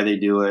and why they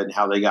do it and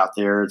how they got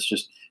there. It's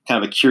just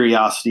kind of a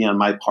curiosity on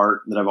my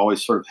part that I've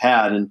always sort of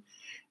had. And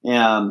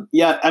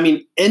yeah, I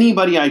mean,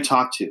 anybody I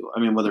talk to, I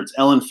mean, whether it's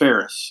Ellen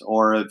Ferris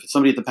or if it's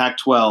somebody at the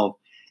Pac-12,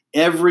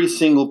 every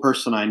single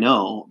person I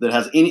know that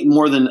has any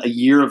more than a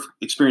year of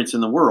experience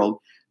in the world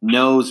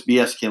knows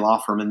BSK Law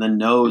Firm and then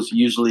knows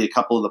usually a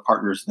couple of the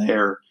partners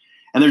there,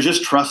 and they're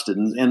just trusted.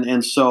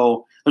 And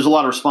so there's a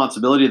lot of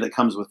responsibility that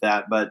comes with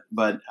that. But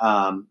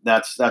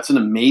that's an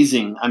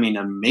amazing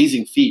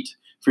feat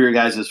for your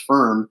guys'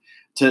 firm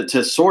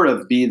to sort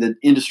of be the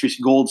industry's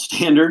gold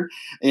standard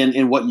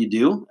in what you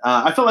do.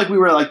 I felt like we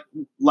were like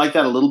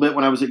that a little bit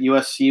when I was at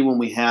USC when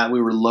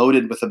we were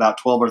loaded with about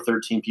 12 or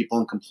 13 people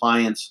in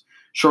compliance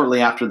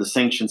shortly after the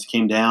sanctions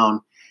came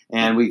down.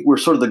 And we're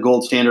sort of the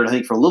gold standard, I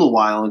think, for a little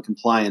while in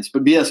compliance.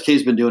 But BSK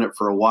has been doing it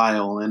for a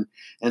while, and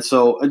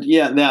so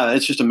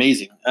it's just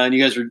amazing. And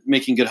you guys are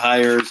making good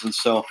hires, and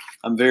so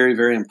I'm very,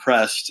 very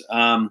impressed.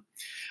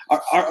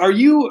 Are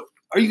you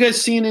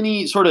guys seeing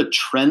any sort of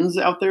trends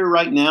out there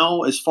right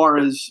now as far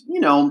as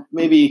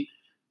maybe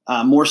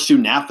more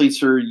student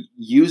athletes are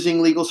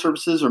using legal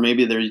services, or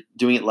maybe they're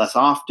doing it less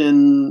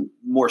often?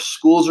 More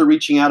schools are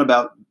reaching out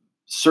about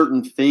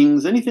certain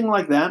things, anything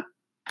like that?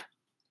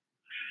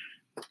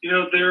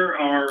 There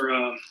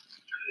are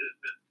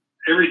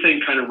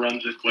everything kind of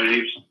runs in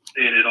waves,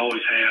 and it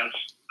always has,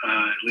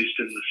 at least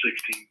in the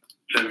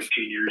 16,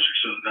 17 years or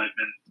so that I've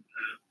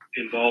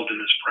been involved in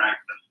this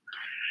practice.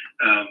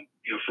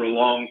 For a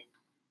long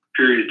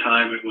period of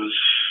time, it was,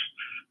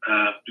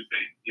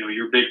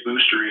 your big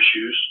booster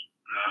issues.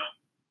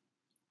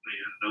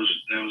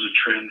 That was a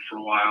trend for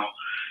a while.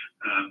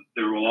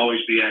 There will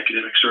always be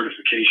academic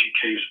certification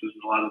cases,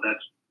 and a lot of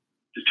that's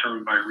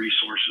determined by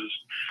resources.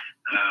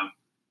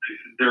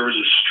 There was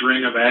a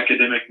string of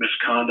academic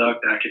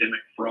misconduct, academic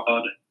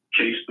fraud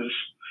cases,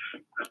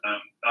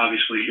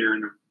 obviously here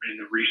in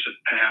the recent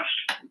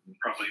past,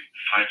 probably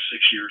 5-6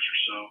 years or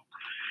so.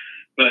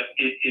 But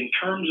in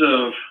terms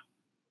of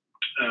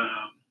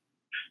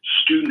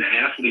student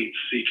athletes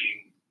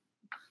seeking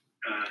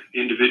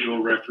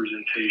individual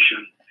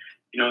representation,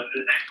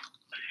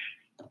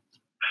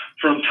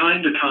 from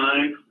time to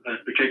time,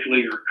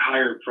 particularly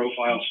higher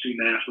profile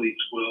student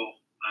athletes will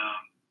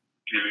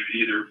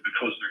either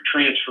because they're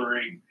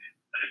transferring,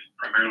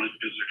 primarily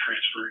because they're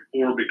transferring,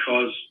 or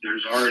because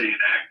there's already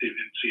an active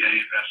NCAA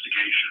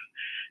investigation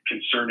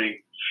concerning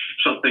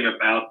something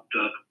about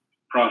the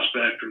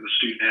prospect or the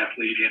student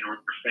athlete and or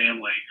their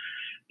family,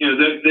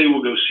 they will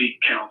go seek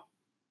counsel.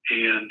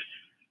 And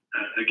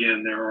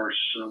again, there are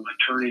some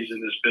attorneys in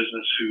this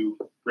business who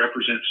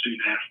represent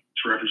student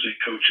athletes, represent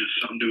coaches.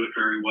 Some do it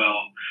very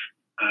well,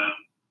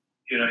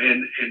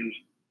 and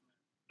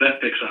that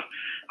picks up.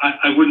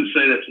 I wouldn't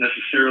say that's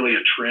necessarily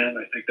a trend.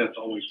 I think that's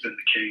always been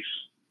the case,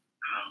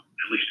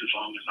 at least as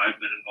long as I've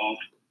been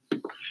involved.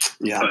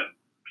 Yeah. But,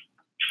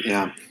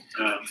 yeah.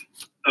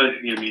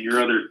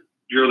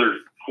 Your other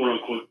quote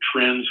unquote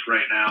trends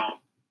right now.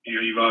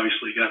 You've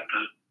obviously got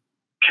the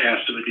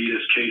cast of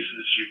Adidas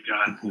cases. You've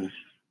got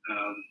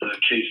the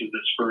cases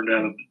that spurned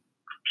out of the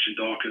Christian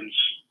Dawkins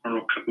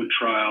Arnold Code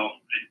trial,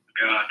 and you've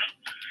got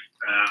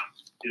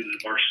the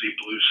Varsity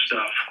Blues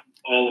stuff,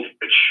 all of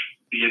which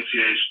the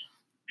NCAA is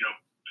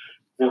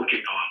working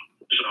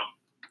on.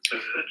 So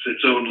it's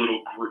its own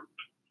little group.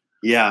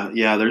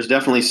 Yeah. There's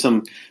definitely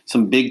some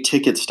big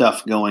ticket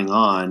stuff going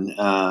on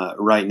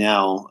right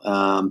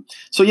now.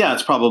 So yeah,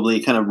 it's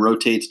probably kind of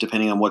rotates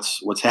depending on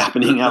what's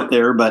happening out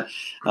there. But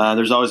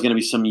there's always going to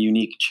be some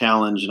unique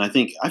challenge. And I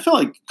feel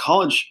like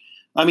college.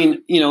 I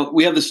mean,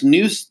 we have this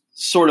new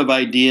sort of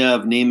idea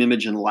of name,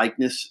 image, and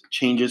likeness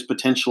changes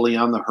potentially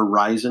on the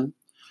horizon,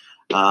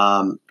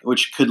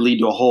 which could lead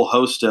to a whole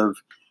host of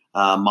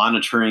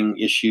monitoring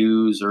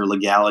issues or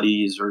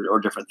legalities or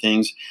different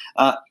things.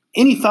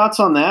 Any thoughts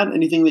on that?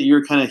 Anything that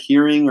you're kind of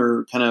hearing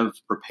or kind of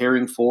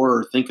preparing for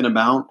or thinking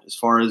about as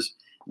far as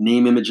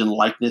name, image, and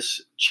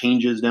likeness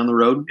changes down the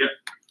road? Yeah.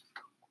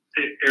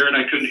 Hey, Aaron,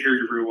 I couldn't hear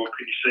you very well.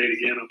 Can you say it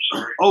again? I'm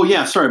sorry. Oh,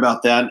 yeah. Sorry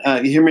about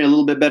that. You hear me a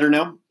little bit better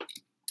now?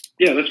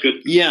 Yeah, that's good.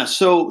 Yeah.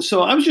 So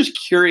I was just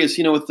curious,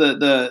 with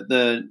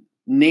the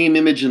name,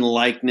 image, and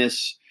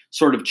likeness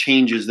sort of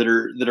changes that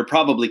are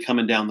probably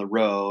coming down the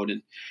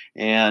road.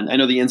 And I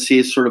know the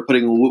NCAA is sort of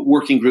putting a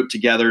working group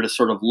together to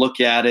sort of look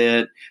at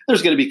it.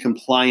 There's going to be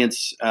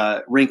compliance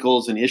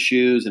wrinkles and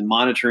issues and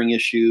monitoring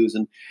issues.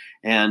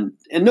 and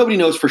nobody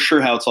knows for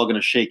sure how it's all going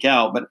to shake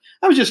out. But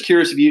I was just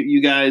curious if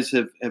you guys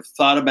have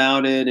thought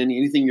about it, and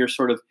anything you're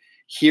sort of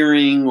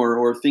hearing,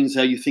 or things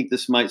how you think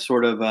this might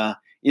sort of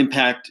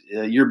impact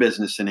your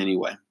business in any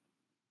way.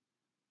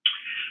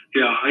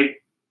 Yeah,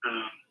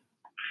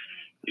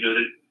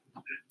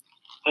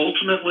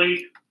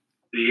 ultimately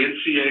the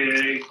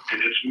NCAA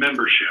and its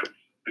membership,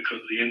 because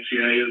the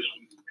NCAA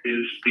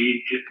is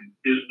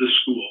the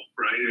school,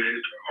 right?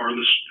 It's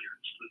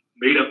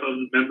made up of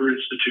member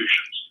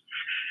institutions.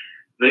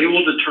 They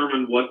will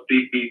determine what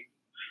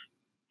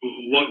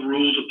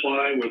rules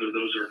apply, whether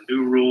those are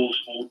new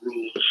rules, old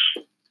rules,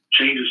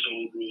 changes to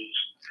old rules,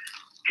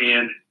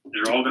 and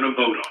they're all going to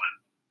vote on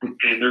it,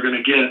 and they're going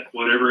to get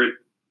whatever it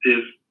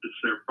is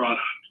that's their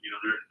product.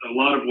 A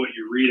lot of what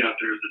you read out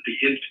there is that the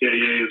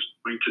NCAA is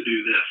going to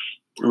do this,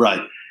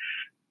 right?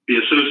 The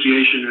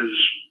association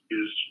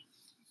is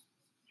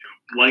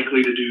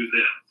likely to do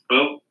this.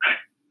 Well,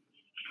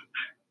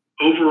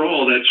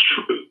 overall, that's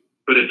true,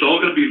 but it's all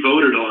going to be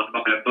voted on by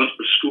a bunch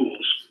of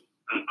schools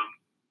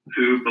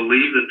who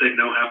believe that they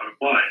know how it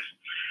applies.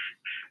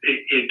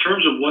 In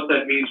terms of what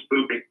that means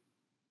moving,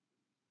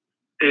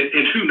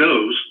 and who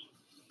knows,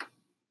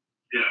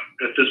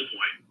 at this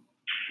point,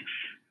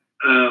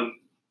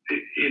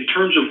 in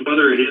terms of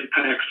whether it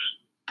impacts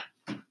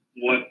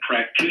what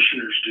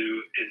practitioners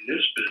do in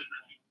this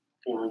business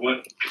or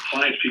what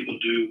compliance people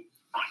do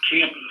on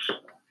campus,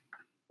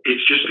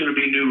 it's just going to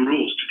be new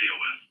rules to deal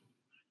with.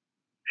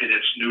 And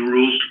it's new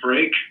rules to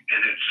break,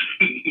 and it's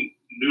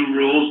new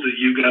rules that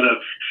you got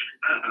to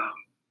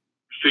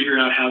figure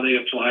out how they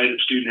apply to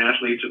student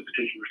athletes in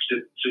particular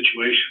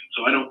situations.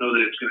 So I don't know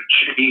that it's going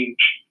to change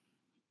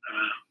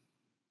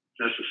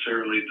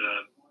necessarily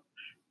the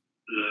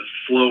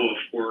flow of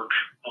work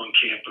on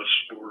campus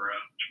for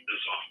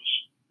this office.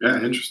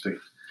 Yeah, interesting.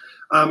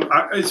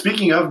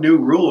 Speaking of new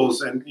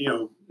rules, and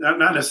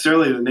not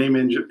necessarily the name,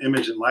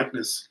 image, and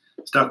likeness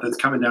stuff that's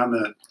coming down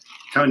the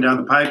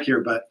pipe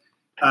here, but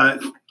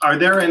are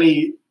there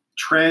any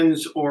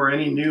trends or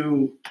any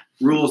new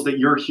rules that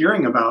you're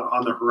hearing about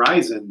on the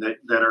horizon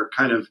that are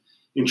kind of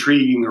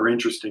intriguing or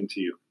interesting to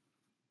you?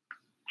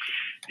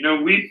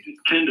 We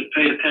tend to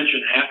pay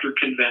attention after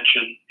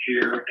convention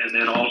here, and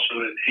then also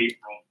in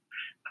April,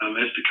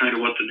 as to kind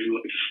of what the new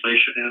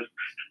legislation is.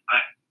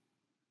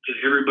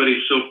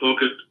 Everybody's so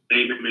focused on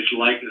name, image,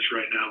 likeness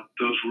right now.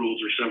 Those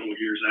rules are several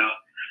years out.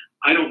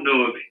 I don't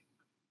know of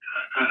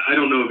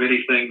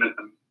anything that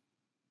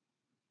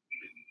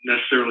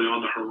necessarily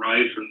on the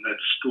horizon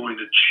that's going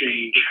to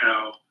change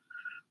how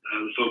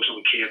the folks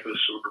on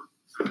campus or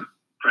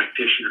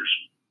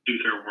practitioners do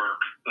their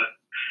work. But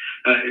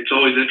it's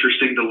always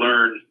interesting to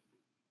learn.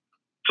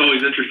 It's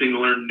always interesting to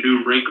learn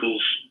new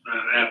wrinkles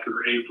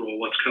after April.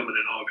 What's coming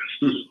in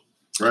August?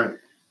 Right.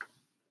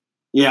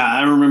 Yeah,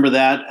 I remember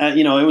that.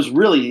 It was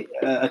really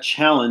a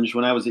challenge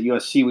when I was at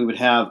USC. We would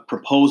have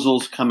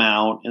proposals come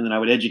out, and then I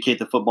would educate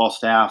the football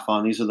staff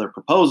on these are their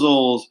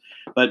proposals,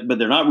 but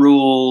they're not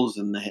rules,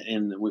 and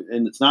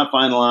it's not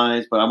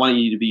finalized. But I want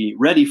you to be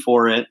ready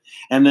for it.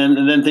 And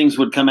then things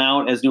would come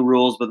out as new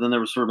rules, but then there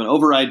was sort of an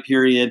override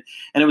period,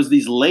 and it was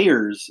these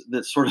layers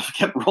that sort of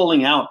kept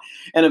rolling out.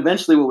 And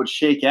eventually, what would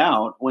shake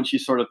out once you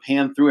sort of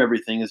pan through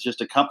everything is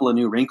just a couple of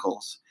new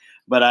wrinkles.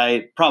 But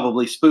I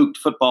probably spooked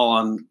football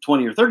on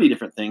 20 or 30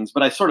 different things,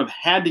 but I sort of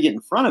had to get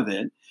in front of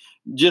it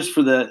just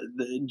for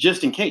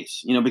just in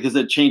case, because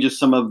it changes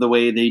some of the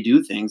way they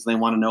do things. They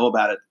want to know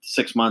about it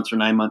 6 months or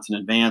 9 months in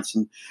advance.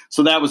 And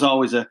so that was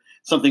always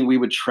something we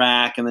would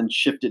track and then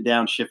shift it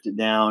down.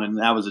 And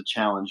that was a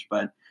challenge,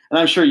 and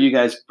I'm sure you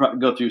guys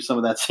go through some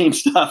of that same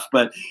stuff,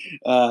 but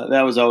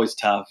that was always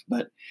tough.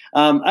 But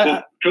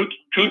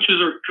coaches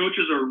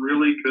are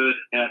really good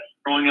at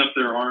throwing up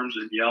their arms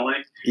and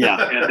yelling.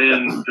 Yeah. And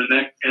then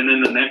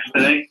the next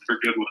day they're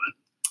good with it.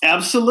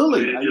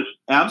 Absolutely.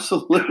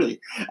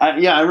 Absolutely.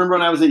 I remember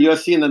when I was at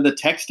USC and then the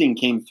texting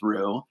came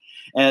through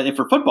and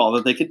for football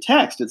that they could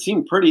text. It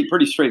seemed pretty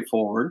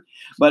straightforward,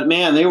 but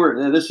man,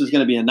 this is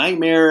going to be a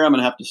nightmare. I'm going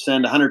to have to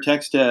send 100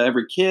 texts to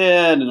every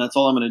kid and that's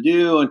all I'm going to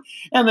do.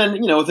 And then,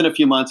 within a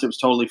few months it was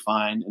totally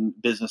fine and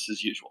business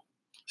as usual.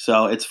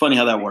 So it's funny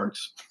how that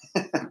works.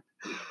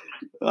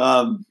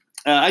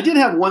 I did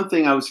have one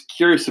thing I was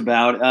curious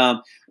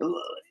about.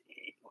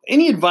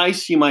 Any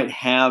advice you might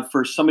have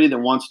for somebody that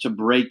wants to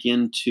break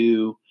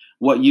into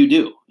what you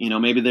do?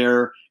 Maybe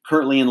they're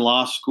currently in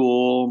law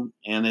school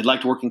and they'd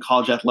like to work in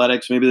college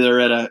athletics. Maybe they're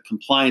at a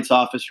compliance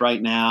office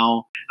right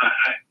now.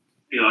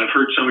 I've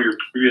heard some of your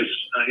previous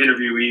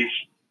interviewees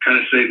kind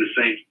of say the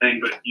same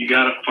thing, but you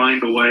got to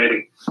find a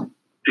way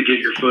to get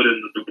your foot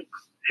in the door.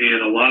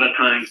 And a lot of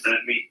times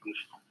that means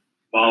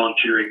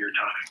volunteering your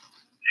time.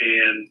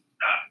 And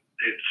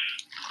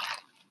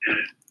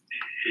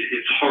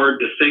it's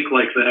hard to think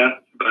like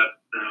that, but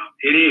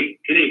any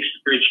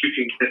experience you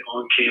can get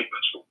on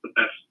campus, whether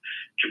that's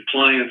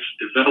compliance,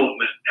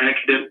 development,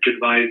 academic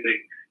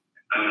advising,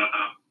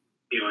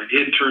 an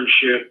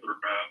internship or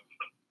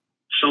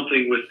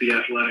something with the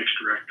athletics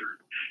director,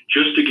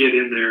 just to get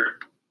in there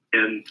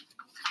and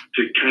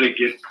to kind of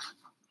get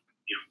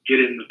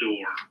in the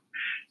door.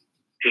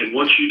 And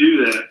once you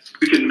do that,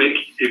 if you can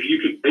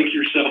make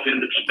yourself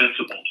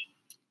indispensable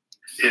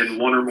in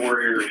one or more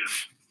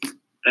areas,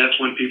 that's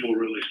when people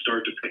really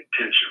start to pay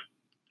attention.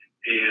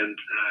 And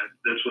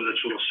that's what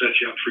will set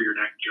you up for your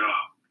next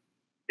job.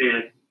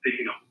 And,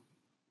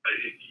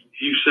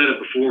 you said it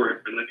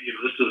before, and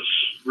this is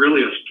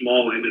really a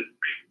small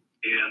industry.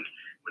 And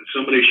when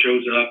somebody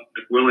shows up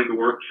and willing to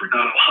work for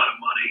not a lot of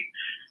money,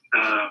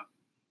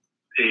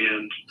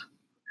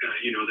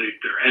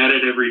 they're at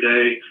it every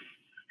day,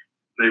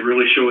 they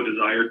really show a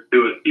desire to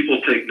do it,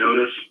 people take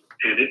notice,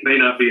 and it may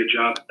not be a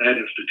job at that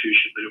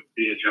institution, but it will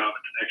be a job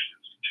at the next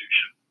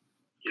institution.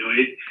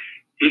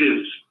 It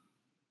is,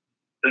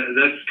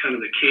 that's kind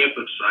of the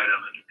campus side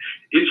of it.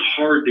 It's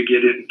hard to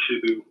get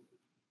into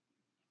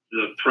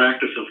the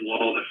practice of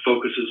law that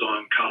focuses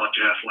on college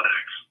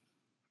athletics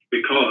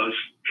because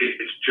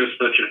it's just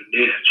such a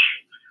niche.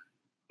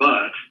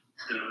 But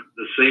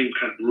the same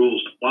kind of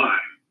rules apply.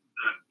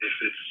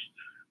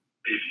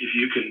 If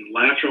you can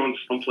latch on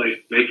someplace,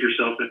 make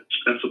yourself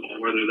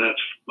indispensable, whether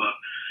that's from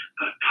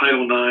a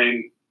Title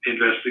IX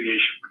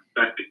investigation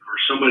perspective or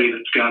somebody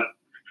that's got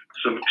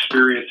some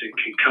experience in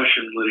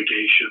concussion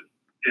litigation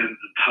and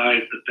the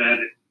ties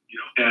that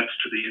adds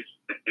to the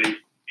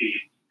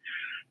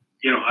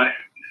NCAA.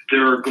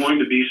 There are going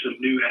to be some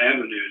new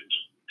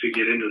avenues to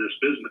get into this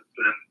business,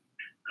 and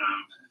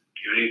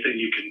anything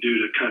you can do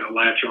to kind of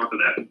latch onto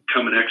that and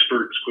become an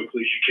expert as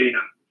quickly as you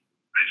can,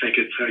 I think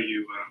it's how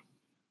you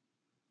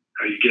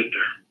get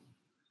there.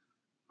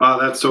 Wow,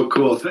 that's so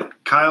cool.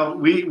 Kyle,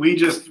 we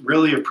just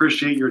really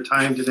appreciate your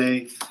time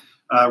today.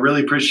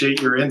 Really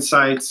appreciate your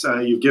insights.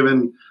 You've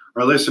given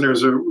our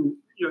listeners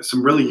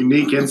some really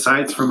unique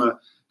insights from a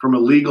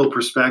legal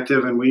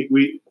perspective, and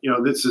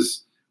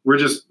we're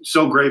just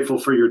so grateful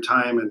for your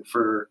time and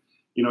for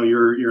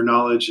your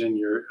knowledge and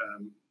your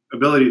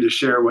ability to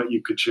share what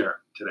you could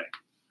share today.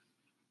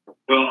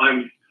 Well,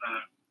 I'm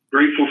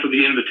grateful for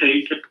the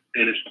invitation,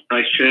 and it's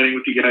nice chatting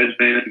with you guys,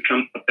 man. And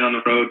come up down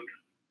the road.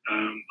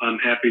 I'm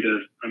happy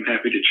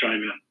to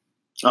chime in.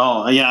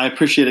 Oh yeah, I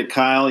appreciate it,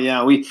 Kyle.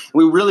 Yeah, we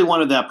really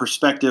wanted that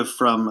perspective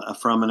from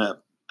a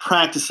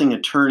practicing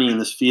attorney in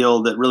this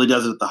field that really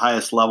does it at the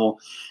highest level.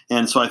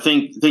 And so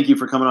thank you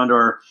for coming on to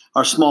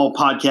our small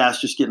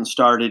podcast, just getting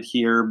started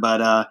here.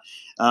 But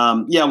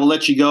we'll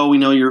let you go. We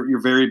know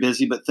you're very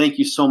busy, but thank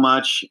you so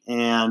much.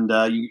 And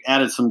you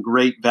added some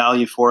great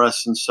value for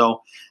us. And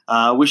so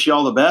wish you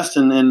all the best,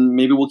 and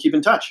maybe we'll keep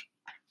in touch.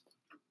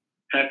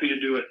 Happy to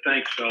do it.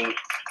 Thanks, fellas.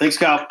 Thanks,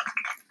 Kyle.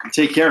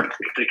 Take care.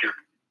 Take care.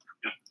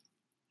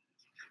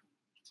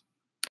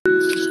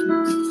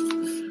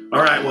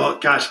 All right. Well,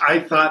 gosh, I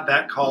thought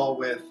that call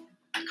with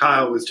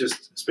Kyle was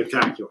just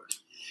spectacular.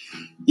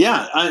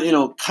 Yeah.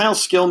 Kyle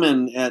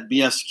Skillman at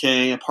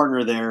BSK, a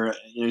partner there,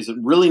 he's a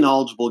really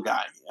knowledgeable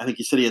guy. I think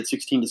he said he had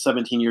 16 to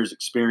 17 years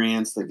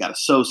experience. They've got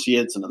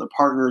associates and other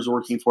partners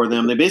working for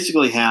them. They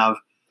basically have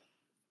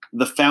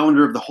the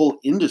founder of the whole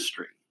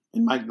industry,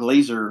 and Mike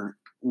Glazer,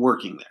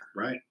 working there.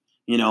 Right.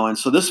 And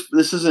so this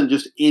isn't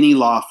just any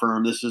law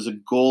firm. This is a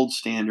gold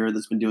standard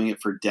that's been doing it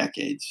for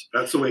decades.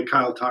 That's the way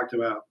Kyle talked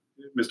about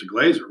Mr.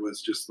 Glazer,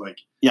 was just like,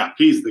 yeah,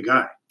 he's the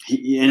guy.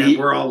 And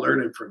we're all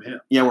learning from him.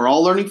 Yeah, we're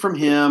all learning from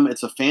him.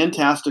 It's a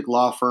fantastic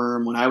law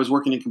firm. When I was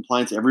working in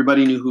compliance,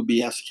 everybody knew who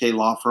BSK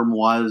Law Firm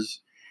was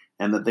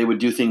and that they would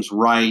do things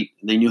right.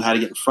 They knew how to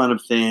get in front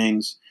of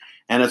things.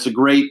 And it's a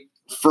great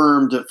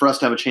firm for us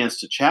to have a chance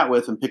to chat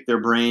with and pick their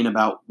brain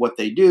about what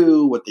they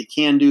do, what they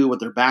can do, what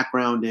their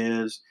background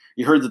is.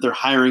 You heard that they're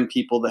hiring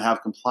people that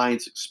have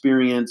compliance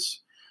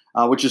experience,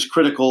 which is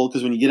critical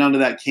because when you get onto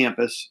that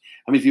campus,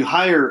 if you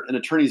hire an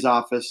attorney's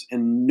office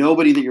and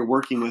nobody that you're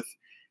working with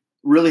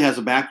really has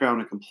a background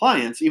in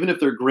compliance, even if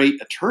they're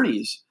great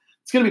attorneys,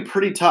 it's going to be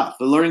pretty tough.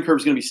 The learning curve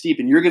is going to be steep,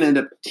 and you're going to end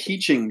up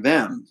teaching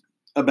them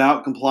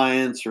about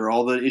compliance or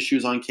all the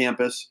issues on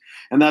campus,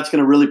 and that's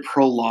going to really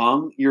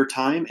prolong your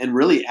time and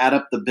really add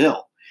up the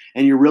bill.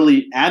 And you're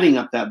really adding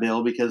up that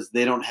bill because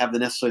they don't have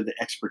necessarily the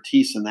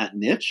expertise in that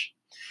niche.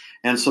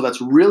 And so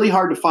that's really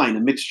hard to find,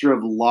 a mixture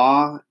of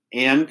law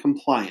and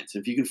compliance.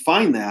 If you can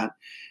find that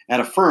at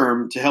a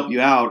firm to help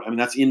you out,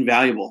 that's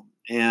invaluable.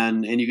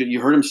 And you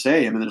heard him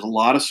say, there's a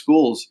lot of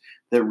schools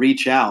that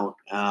reach out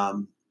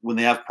when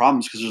they have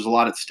problems because there's a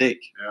lot at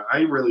stake. Yeah,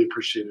 I really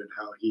appreciated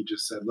how he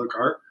just said, look,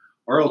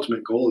 our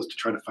ultimate goal is to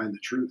try to find the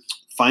truth.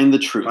 Find the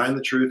truth. Find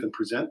the truth and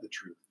present the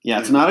truth. Yeah,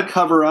 it's not a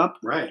cover-up.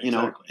 Right,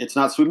 exactly. It's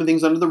not sweeping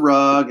things under the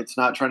rug. It's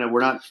not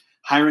we're not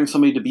hiring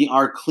somebody to be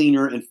our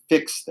cleaner and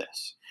fix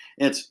this.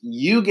 It's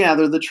you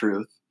gather the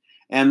truth.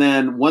 And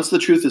then once the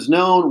truth is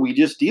known, we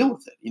just deal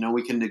with it.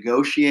 We can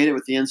negotiate it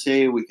with the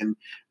NCAA.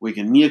 We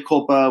can mea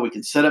culpa. We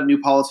can set up new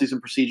policies and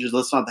procedures.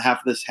 Let's not have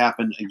this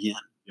happen again.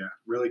 Yeah,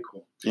 really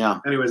cool. Yeah.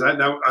 Anyways, I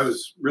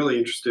was really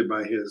interested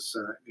by his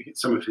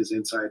some of his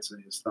insights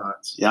and his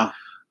thoughts. Yeah.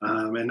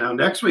 And now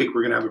next week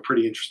we're going to have a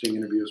pretty interesting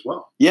interview as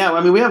well. Yeah,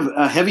 we have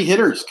heavy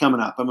hitters coming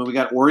up. We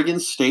got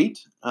Oregon State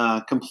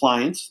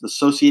Compliance, the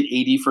Associate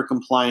AD for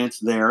Compliance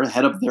there,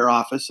 head of their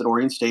office at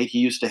Oregon State. He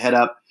used to head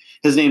up.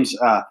 His name's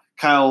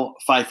Kyle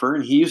Pfeiffer,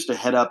 and he used to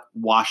head up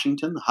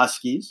Washington, the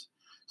Huskies.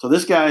 So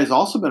this guy has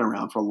also been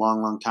around for a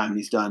long, long time.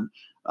 He's done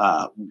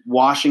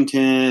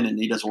Washington, and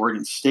he does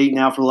Oregon State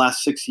now for the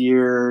last 6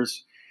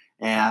 years.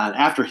 And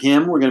after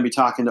him, we're going to be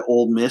talking to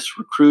Ole Miss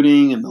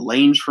recruiting and the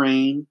Lane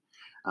Train.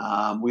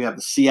 We have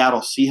the Seattle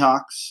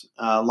Seahawks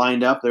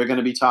lined up. They're going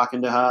to be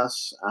talking to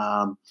us.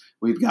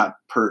 We've got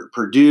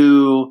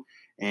Purdue,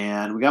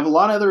 and we have a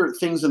lot of other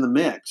things in the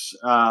mix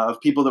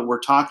of people that we're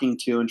talking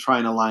to and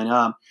trying to line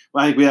up.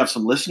 Well, I think we have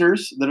some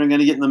listeners that are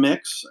going to get in the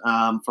mix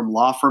from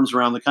law firms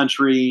around the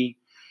country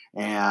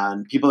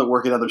and people that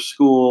work at other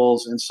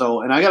schools.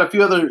 And I got a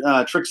few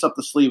other tricks up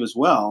the sleeve as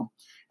well.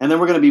 And then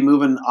we're going to be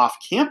moving off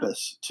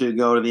campus to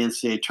go to the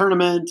NCAA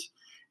tournament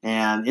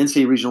and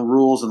NCAA regional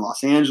rules in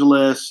Los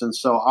Angeles. And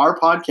so our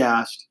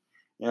podcast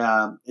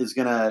is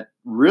going to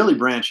really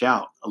branch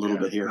out a little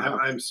bit here.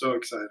 I'm so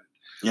excited.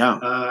 Yeah.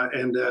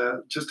 And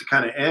just to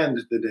kind of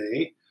end the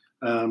day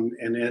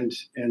and end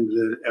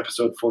the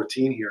episode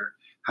 14 here,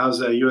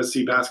 how's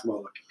USC basketball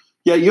looking?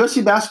 Yeah,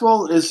 USC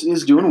basketball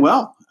is doing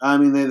well. I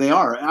mean, they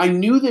are. I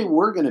knew they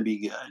were going to be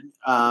good.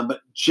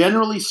 But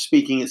generally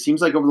speaking, it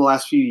seems like over the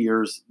last few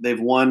years, they've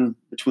won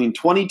between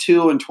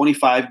 22 and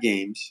 25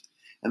 games,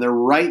 and they're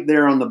right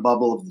there on the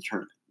bubble of the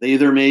tournament. They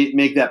either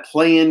make that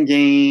play-in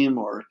game,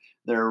 or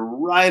they're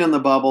right on the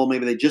bubble.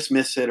 Maybe they just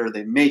miss it, or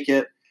they make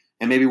it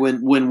and maybe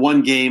win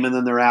one game and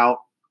then they're out.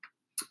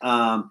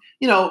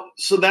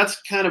 So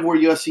that's kind of where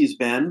USC's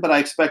been, but I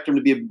expect them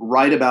to be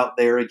right about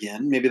there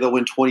again. Maybe they'll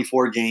win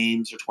 24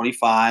 games or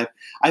 25.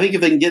 I think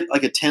if they can get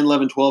like a 10,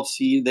 11, 12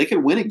 seed, they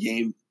could win a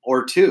game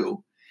or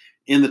two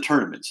in the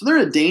tournament. So they're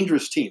a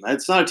dangerous team.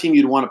 It's not a team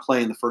you'd want to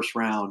play in the first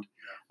round.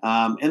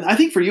 And I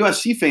think for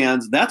USC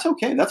fans, that's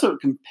okay. That's a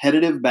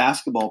competitive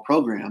basketball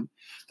program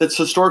that's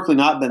historically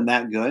not been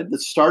that good.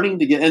 That's starting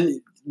to get –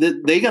 and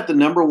they got the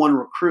number one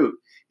recruit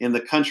in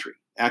the country,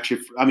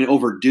 actually,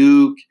 over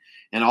Duke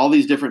and all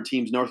these different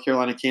teams, North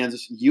Carolina,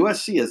 Kansas.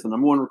 USC is the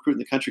number one recruit in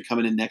the country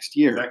coming in next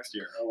year.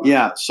 Oh, wow.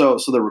 Yeah, so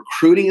the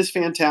recruiting is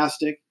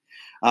fantastic.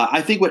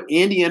 I think what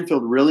Andy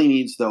Enfield really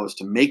needs, though, is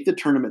to make the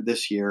tournament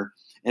this year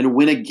and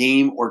win a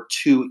game or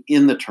two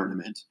in the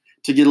tournament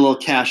to get a little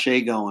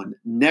cachet going.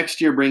 Next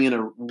year, bring in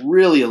a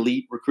really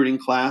elite recruiting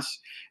class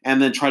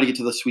and then try to get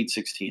to the Sweet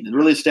 16 and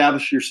really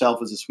establish yourself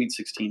as a Sweet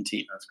 16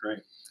 team. That's great.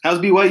 How's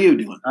BYU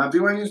doing?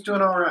 BYU's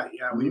doing all right.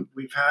 Yeah,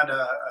 we've had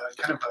a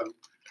kind of a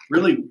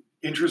really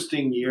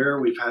interesting year.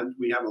 We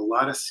have a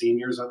lot of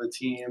seniors on the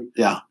team.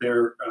 Yeah,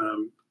 they're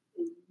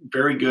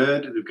very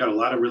good. They've got a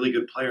lot of really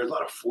good players. A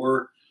lot of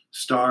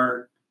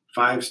 4-star,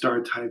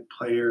 5-star type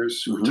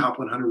players who are top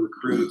 100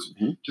 recruits.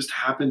 Just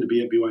happen to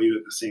be at BYU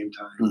at the same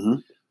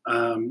time.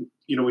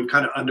 We've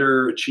kind of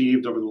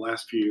underachieved over the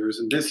last few years,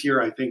 and this year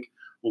I think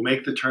we'll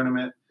make the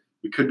tournament.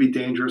 We could be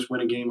dangerous,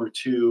 win a game or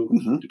two,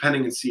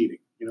 depending on seeding.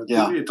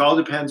 It all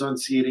depends on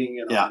seeding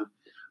and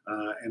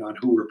on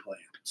who we're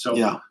playing.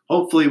 So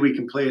hopefully we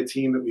can play a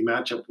team that we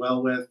match up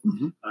well with,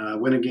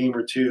 win a game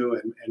or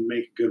two, and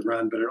make a good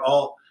run. But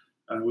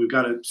we've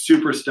got a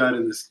super stud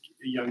in this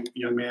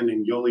young man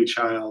named Yoli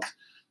Childs,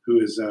 who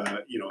is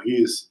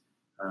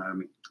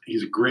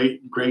he's a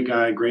great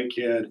guy, great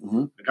kid.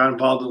 I got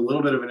involved in a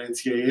little bit of an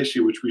NCAA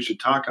issue, which we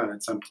should talk on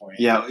at some point.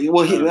 Yeah,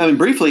 well,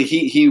 briefly,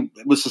 he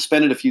was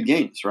suspended a few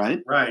games,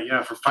 right? Right,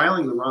 yeah, for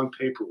filing the wrong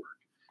paperwork.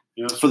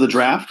 For the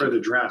draft? For the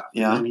draft.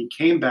 Yeah. And he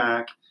came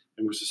back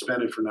and was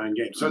suspended for 9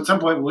 games. So at some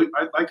point,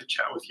 I'd like to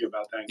chat with you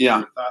about that and get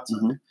your thoughts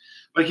on it.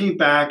 But he's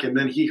back, and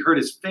then he hurt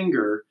his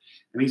finger,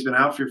 and he's been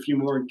out for a few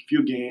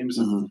games.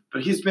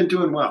 But he's been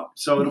doing well.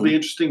 So it'll be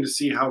interesting to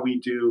see how we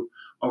do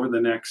over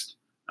the next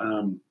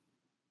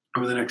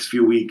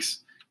few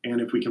weeks,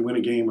 and if we can win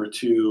a game or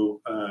two,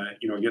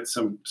 get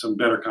some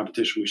better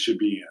competition we should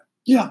be in.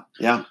 Yeah.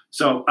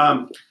 So,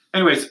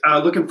 anyways,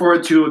 looking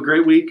forward to a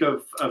great week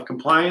of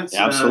compliance.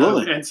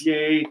 Absolutely.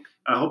 NCAA.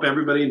 I hope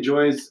everybody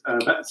enjoys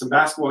some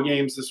basketball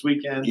games this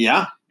weekend.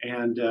 Yeah.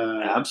 And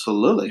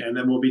absolutely. And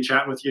then we'll be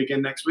chatting with you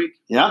again next week.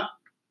 Yeah.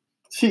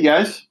 See you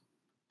guys.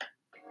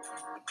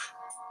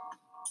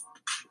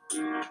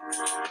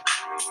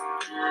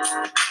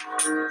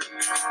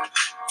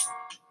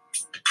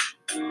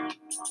 Thank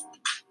you.